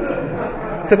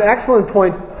 It's an excellent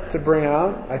point to bring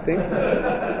out, I think.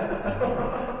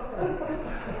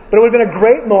 But it would have been a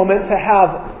great moment to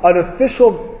have an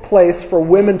official place for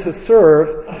women to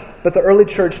serve, but the early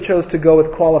church chose to go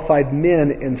with qualified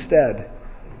men instead.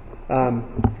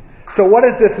 So what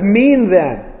does this mean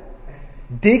then?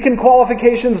 Deacon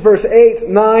qualifications, verse 8,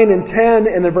 9, and 10,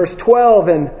 and then verse 12,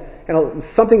 and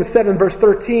something said in verse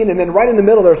 13, and then right in the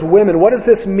middle there's women. What does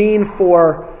this mean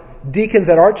for deacons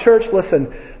at our church?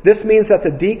 Listen, this means that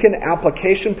the deacon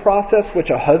application process, which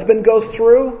a husband goes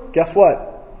through, guess what?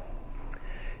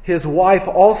 His wife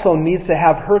also needs to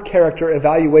have her character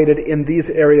evaluated in these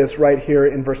areas right here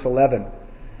in verse 11.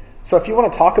 So if you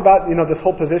want to talk about this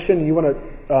whole position, you want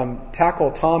to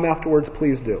tackle Tom afterwards,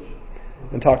 please do.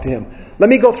 And talk to him. Let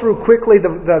me go through quickly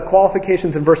the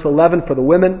qualifications in verse 11 for the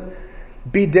women.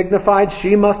 Be dignified.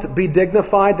 She must be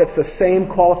dignified. That's the same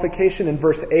qualification in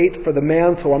verse 8 for the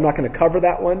man, so I'm not going to cover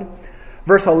that one.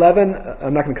 Verse 11,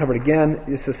 I'm not going to cover it again.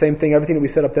 It's the same thing. Everything that we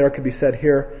said up there could be said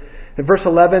here. In verse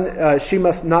 11, she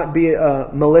must not be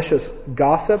malicious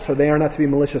gossips, or they are not to be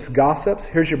malicious gossips.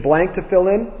 Here's your blank to fill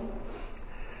in.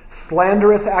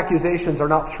 Slanderous accusations are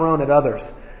not thrown at others.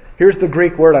 Here's the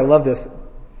Greek word. I love this.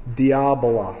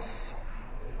 Diabolos.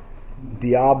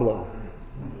 Diablo.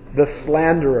 The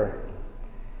slanderer.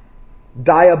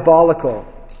 Diabolical.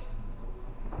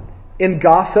 In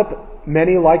gossip,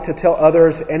 many like to tell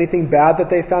others anything bad that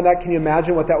they found out. Can you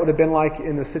imagine what that would have been like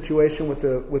in the situation with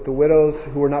the widows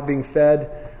who were not being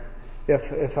fed?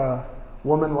 If a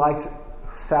woman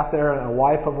sat there and a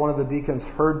wife of one of the deacons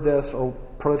heard this, or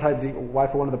wife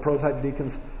of one of the prototype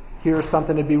deacons hears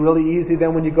something, it'd be really easy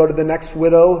then when you go to the next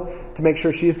widow to make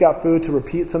sure she's got food to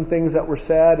repeat some things that were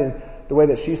said, and the way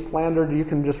that she's slandered, you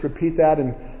can just repeat that,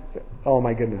 and oh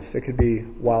my goodness, it could be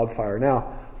wildfire.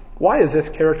 Now, why is this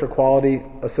character quality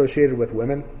associated with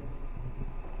women?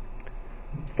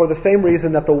 For the same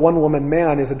reason that the one-woman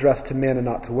man is addressed to men and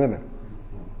not to women.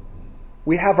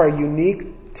 We have our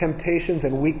unique temptations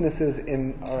and weaknesses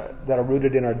that are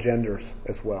rooted in our genders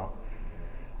as well.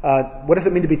 What does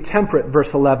it mean to be temperate?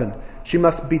 Verse 11. She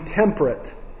must be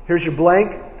temperate. Here's your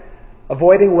blank.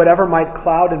 Avoiding whatever might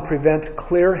cloud and prevent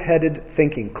clear-headed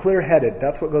thinking. Clear-headed,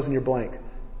 that's what goes in your blank.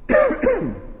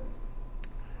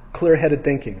 Clear-headed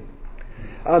thinking.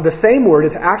 The same word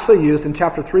is actually used in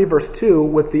chapter 3, verse 2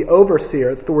 with the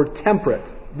overseer. It's the word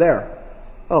temperate there.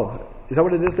 Oh, is that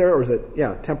what it is there? Or is it,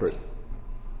 temperate?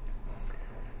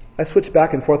 I switched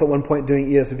back and forth at one point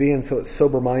doing ESV, and so it's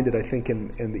sober-minded, I think, in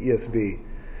the ESV.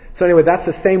 So anyway, that's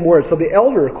the same word. So the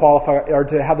elder are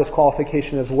to have this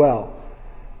qualification as well,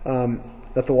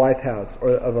 that the wife has, or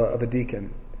of a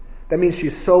deacon. That means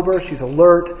she's sober, she's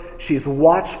alert, she's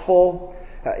watchful.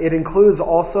 It includes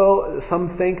also, some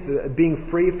think, being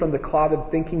free from the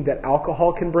clouded thinking that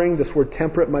alcohol can bring. This word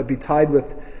temperate might be tied with,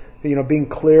 being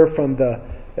clear from the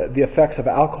effects of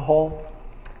alcohol.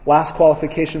 Last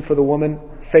qualification for the woman,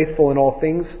 faithful in all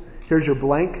things. Here's your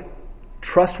blank.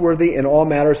 Trustworthy in all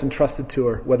matters entrusted to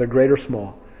her, whether great or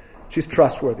small. She's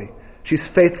trustworthy. She's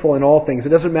faithful in all things. It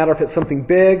doesn't matter if it's something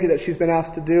big that she's been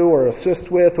asked to do or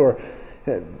assist with, or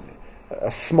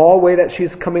a small way that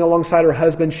she's coming alongside her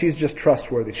husband. She's just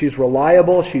trustworthy. She's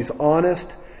reliable, she's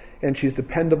honest, and she's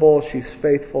dependable, she's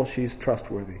faithful, she's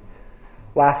trustworthy.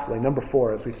 Lastly, number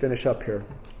 4, as we finish up here.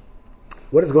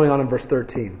 What is going on in verse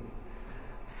 13?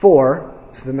 4,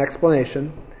 this is an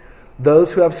explanation.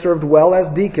 Those who have served well as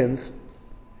deacons,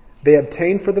 they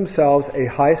obtain for themselves a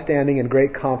high standing and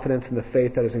great confidence in the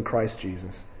faith that is in Christ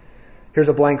Jesus. Here's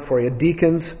a blank for you.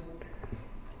 Deacons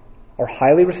are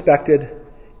highly respected,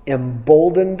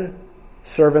 emboldened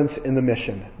servants in the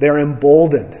mission. They're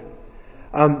emboldened.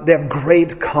 They have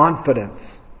great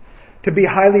confidence. To be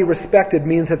highly respected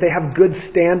means that they have good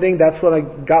standing. That's what I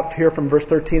got here from verse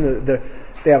 13.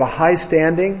 They have a high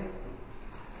standing.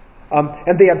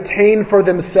 And they obtain for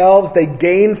themselves. They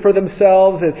gain for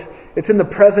themselves. It's in the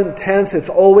present tense. It's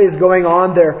always going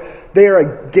on. They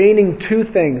are gaining two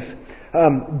things.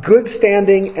 Good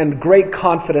standing and great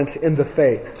confidence in the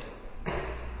faith.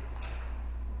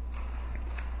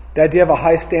 The idea of a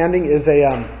high standing is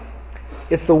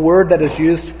it's the word that is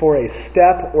used for a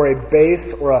step or a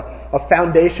base or a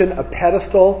foundation, a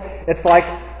pedestal. It's like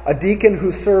a deacon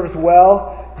who serves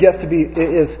well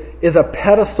is a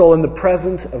pedestal in the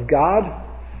presence of God,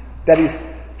 that he's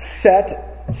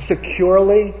set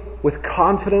securely with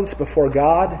confidence before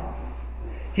God.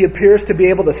 He appears to be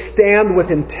able to stand with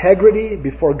integrity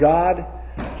before God.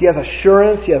 He has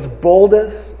assurance, he has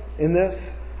boldness in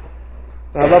this.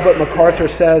 And I love what MacArthur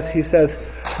says. He says,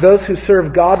 those who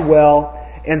serve God well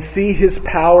and see His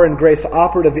power and grace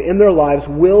operative in their lives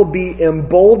will be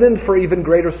emboldened for even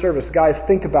greater service. Guys,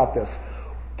 think about this.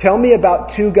 Tell me about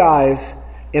two guys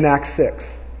in Acts 6.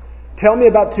 Tell me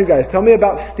about two guys. Tell me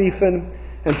about Stephen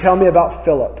and tell me about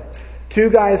Philip. Two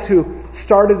guys who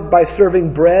started by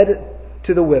serving bread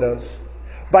to the widows.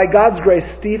 By God's grace,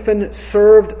 Stephen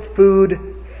served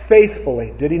food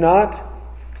faithfully, did he not?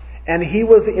 And he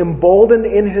was emboldened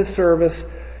in his service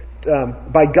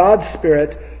by God's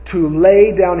Spirit to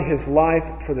lay down his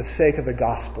life for the sake of the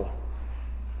gospel.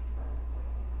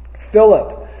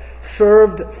 Philip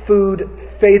served food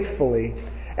faithfully,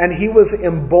 and he was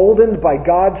emboldened by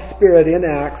God's Spirit in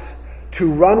Acts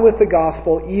to run with the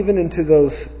gospel even into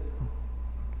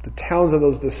the towns of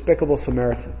those despicable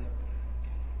Samaritans.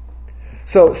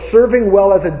 So serving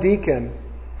well as a deacon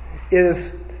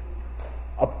is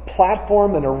a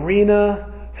platform, an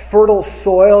arena, fertile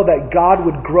soil that God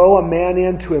would grow a man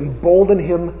in to embolden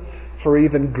him for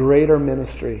even greater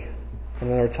ministry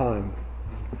another time.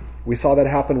 We saw that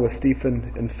happen with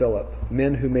Stephen and Philip,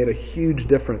 men who made a huge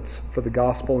difference for the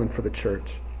gospel and for the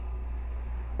church.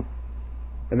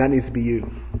 And that needs to be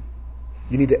you.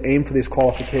 You need to aim for these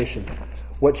qualifications.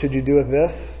 What should you do with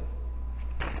this?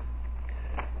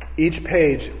 Each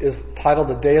page is titled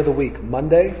a day of the week.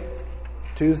 Monday,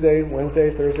 Tuesday,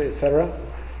 Wednesday, Thursday, etc.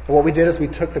 And what we did is we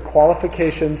took the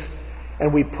qualifications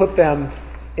and we put them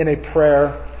in a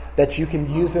prayer that you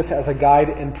can use this as a guide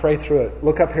and pray through it.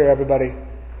 Look up here, everybody.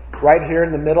 Right here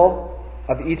in the middle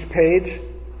of each page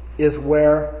is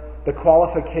where the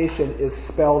qualification is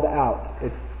spelled out.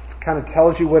 It kind of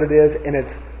tells you what it is, and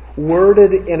it's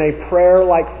worded in a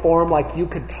prayer-like form, like you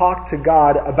could talk to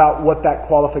God about what that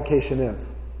qualification is.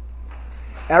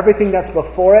 Everything that's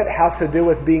before it has to do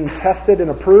with being tested and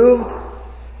approved,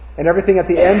 and everything at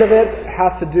the end of it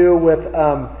has to do with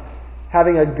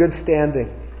having a good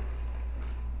standing.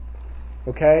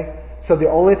 Okay? So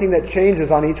the only thing that changes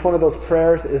on each one of those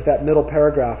prayers is that middle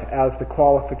paragraph as the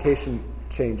qualification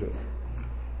changes.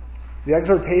 The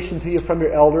exhortation to you from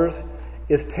your elders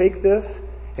is take this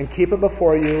and keep it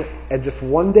before you, and just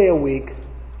one day a week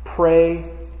pray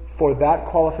for that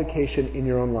qualification in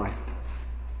your own life.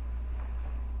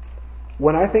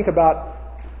 When I think about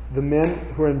the men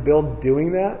who are in Build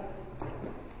doing that,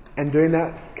 and doing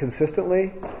that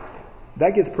consistently,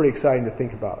 that gets pretty exciting to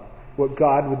think about. What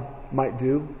God might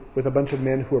do with a bunch of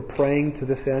men who are praying to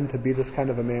this end to be this kind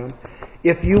of a man.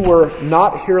 If you were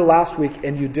not here last week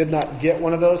and you did not get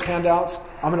one of those handouts,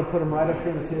 I'm going to put them right up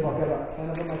here on the table. I've got about 10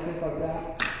 of them, I think, like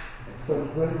that. So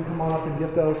go ahead and come on up and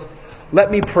get those.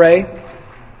 Let me pray,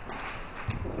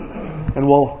 and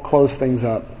we'll close things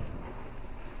up.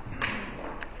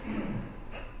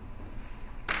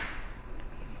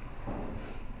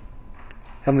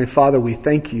 Heavenly Father, we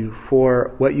thank you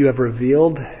for what you have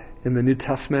revealed in the New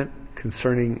Testament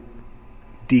concerning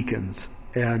deacons.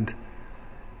 And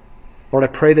Lord, I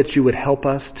pray that you would help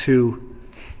us to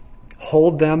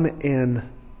hold them in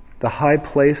the high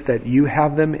place that you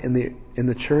have them in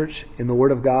the church, in the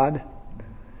Word of God,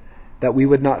 that we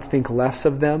would not think less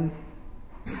of them,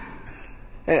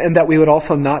 and that we would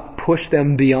also not push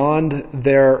them beyond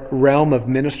their realm of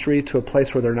ministry to a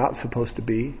place where they're not supposed to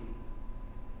be.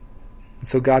 And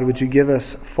so God, would you give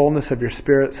us fullness of your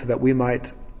Spirit so that we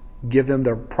might give them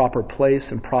their proper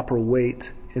place and proper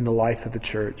weight in the life of the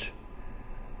church.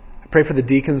 I pray for the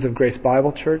deacons of Grace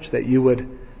Bible Church that you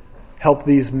would help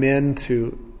these men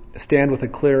to stand with a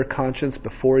clear conscience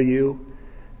before you,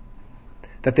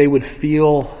 that they would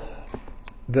feel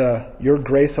your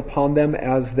grace upon them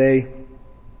as they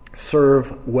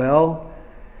serve well.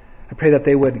 I pray that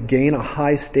they would gain a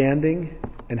high standing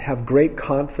and have great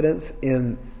confidence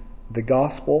in the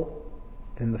gospel,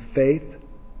 in the faith,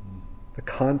 the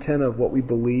content of what we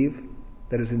believe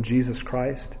that is in Jesus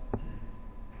Christ.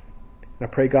 And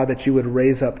I pray, God, that you would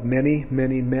raise up many,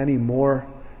 many, many more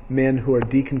men who are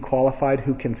deacon qualified,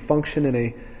 who can function in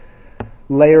a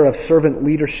layer of servant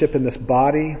leadership in this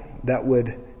body that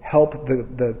would help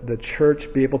the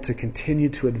church be able to continue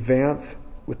to advance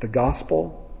with the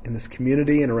gospel in this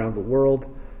community and around the world.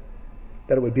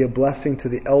 That it would be a blessing to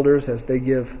the elders as they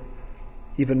give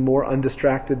even more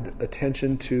undistracted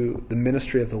attention to the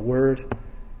ministry of the Word.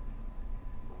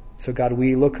 So God,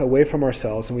 we look away from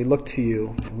ourselves and we look to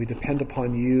you, and we depend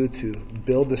upon you to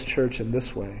build this church in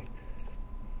this way.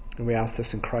 And we ask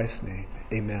this in Christ's name.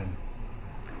 Amen.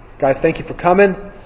 Guys, thank you for coming.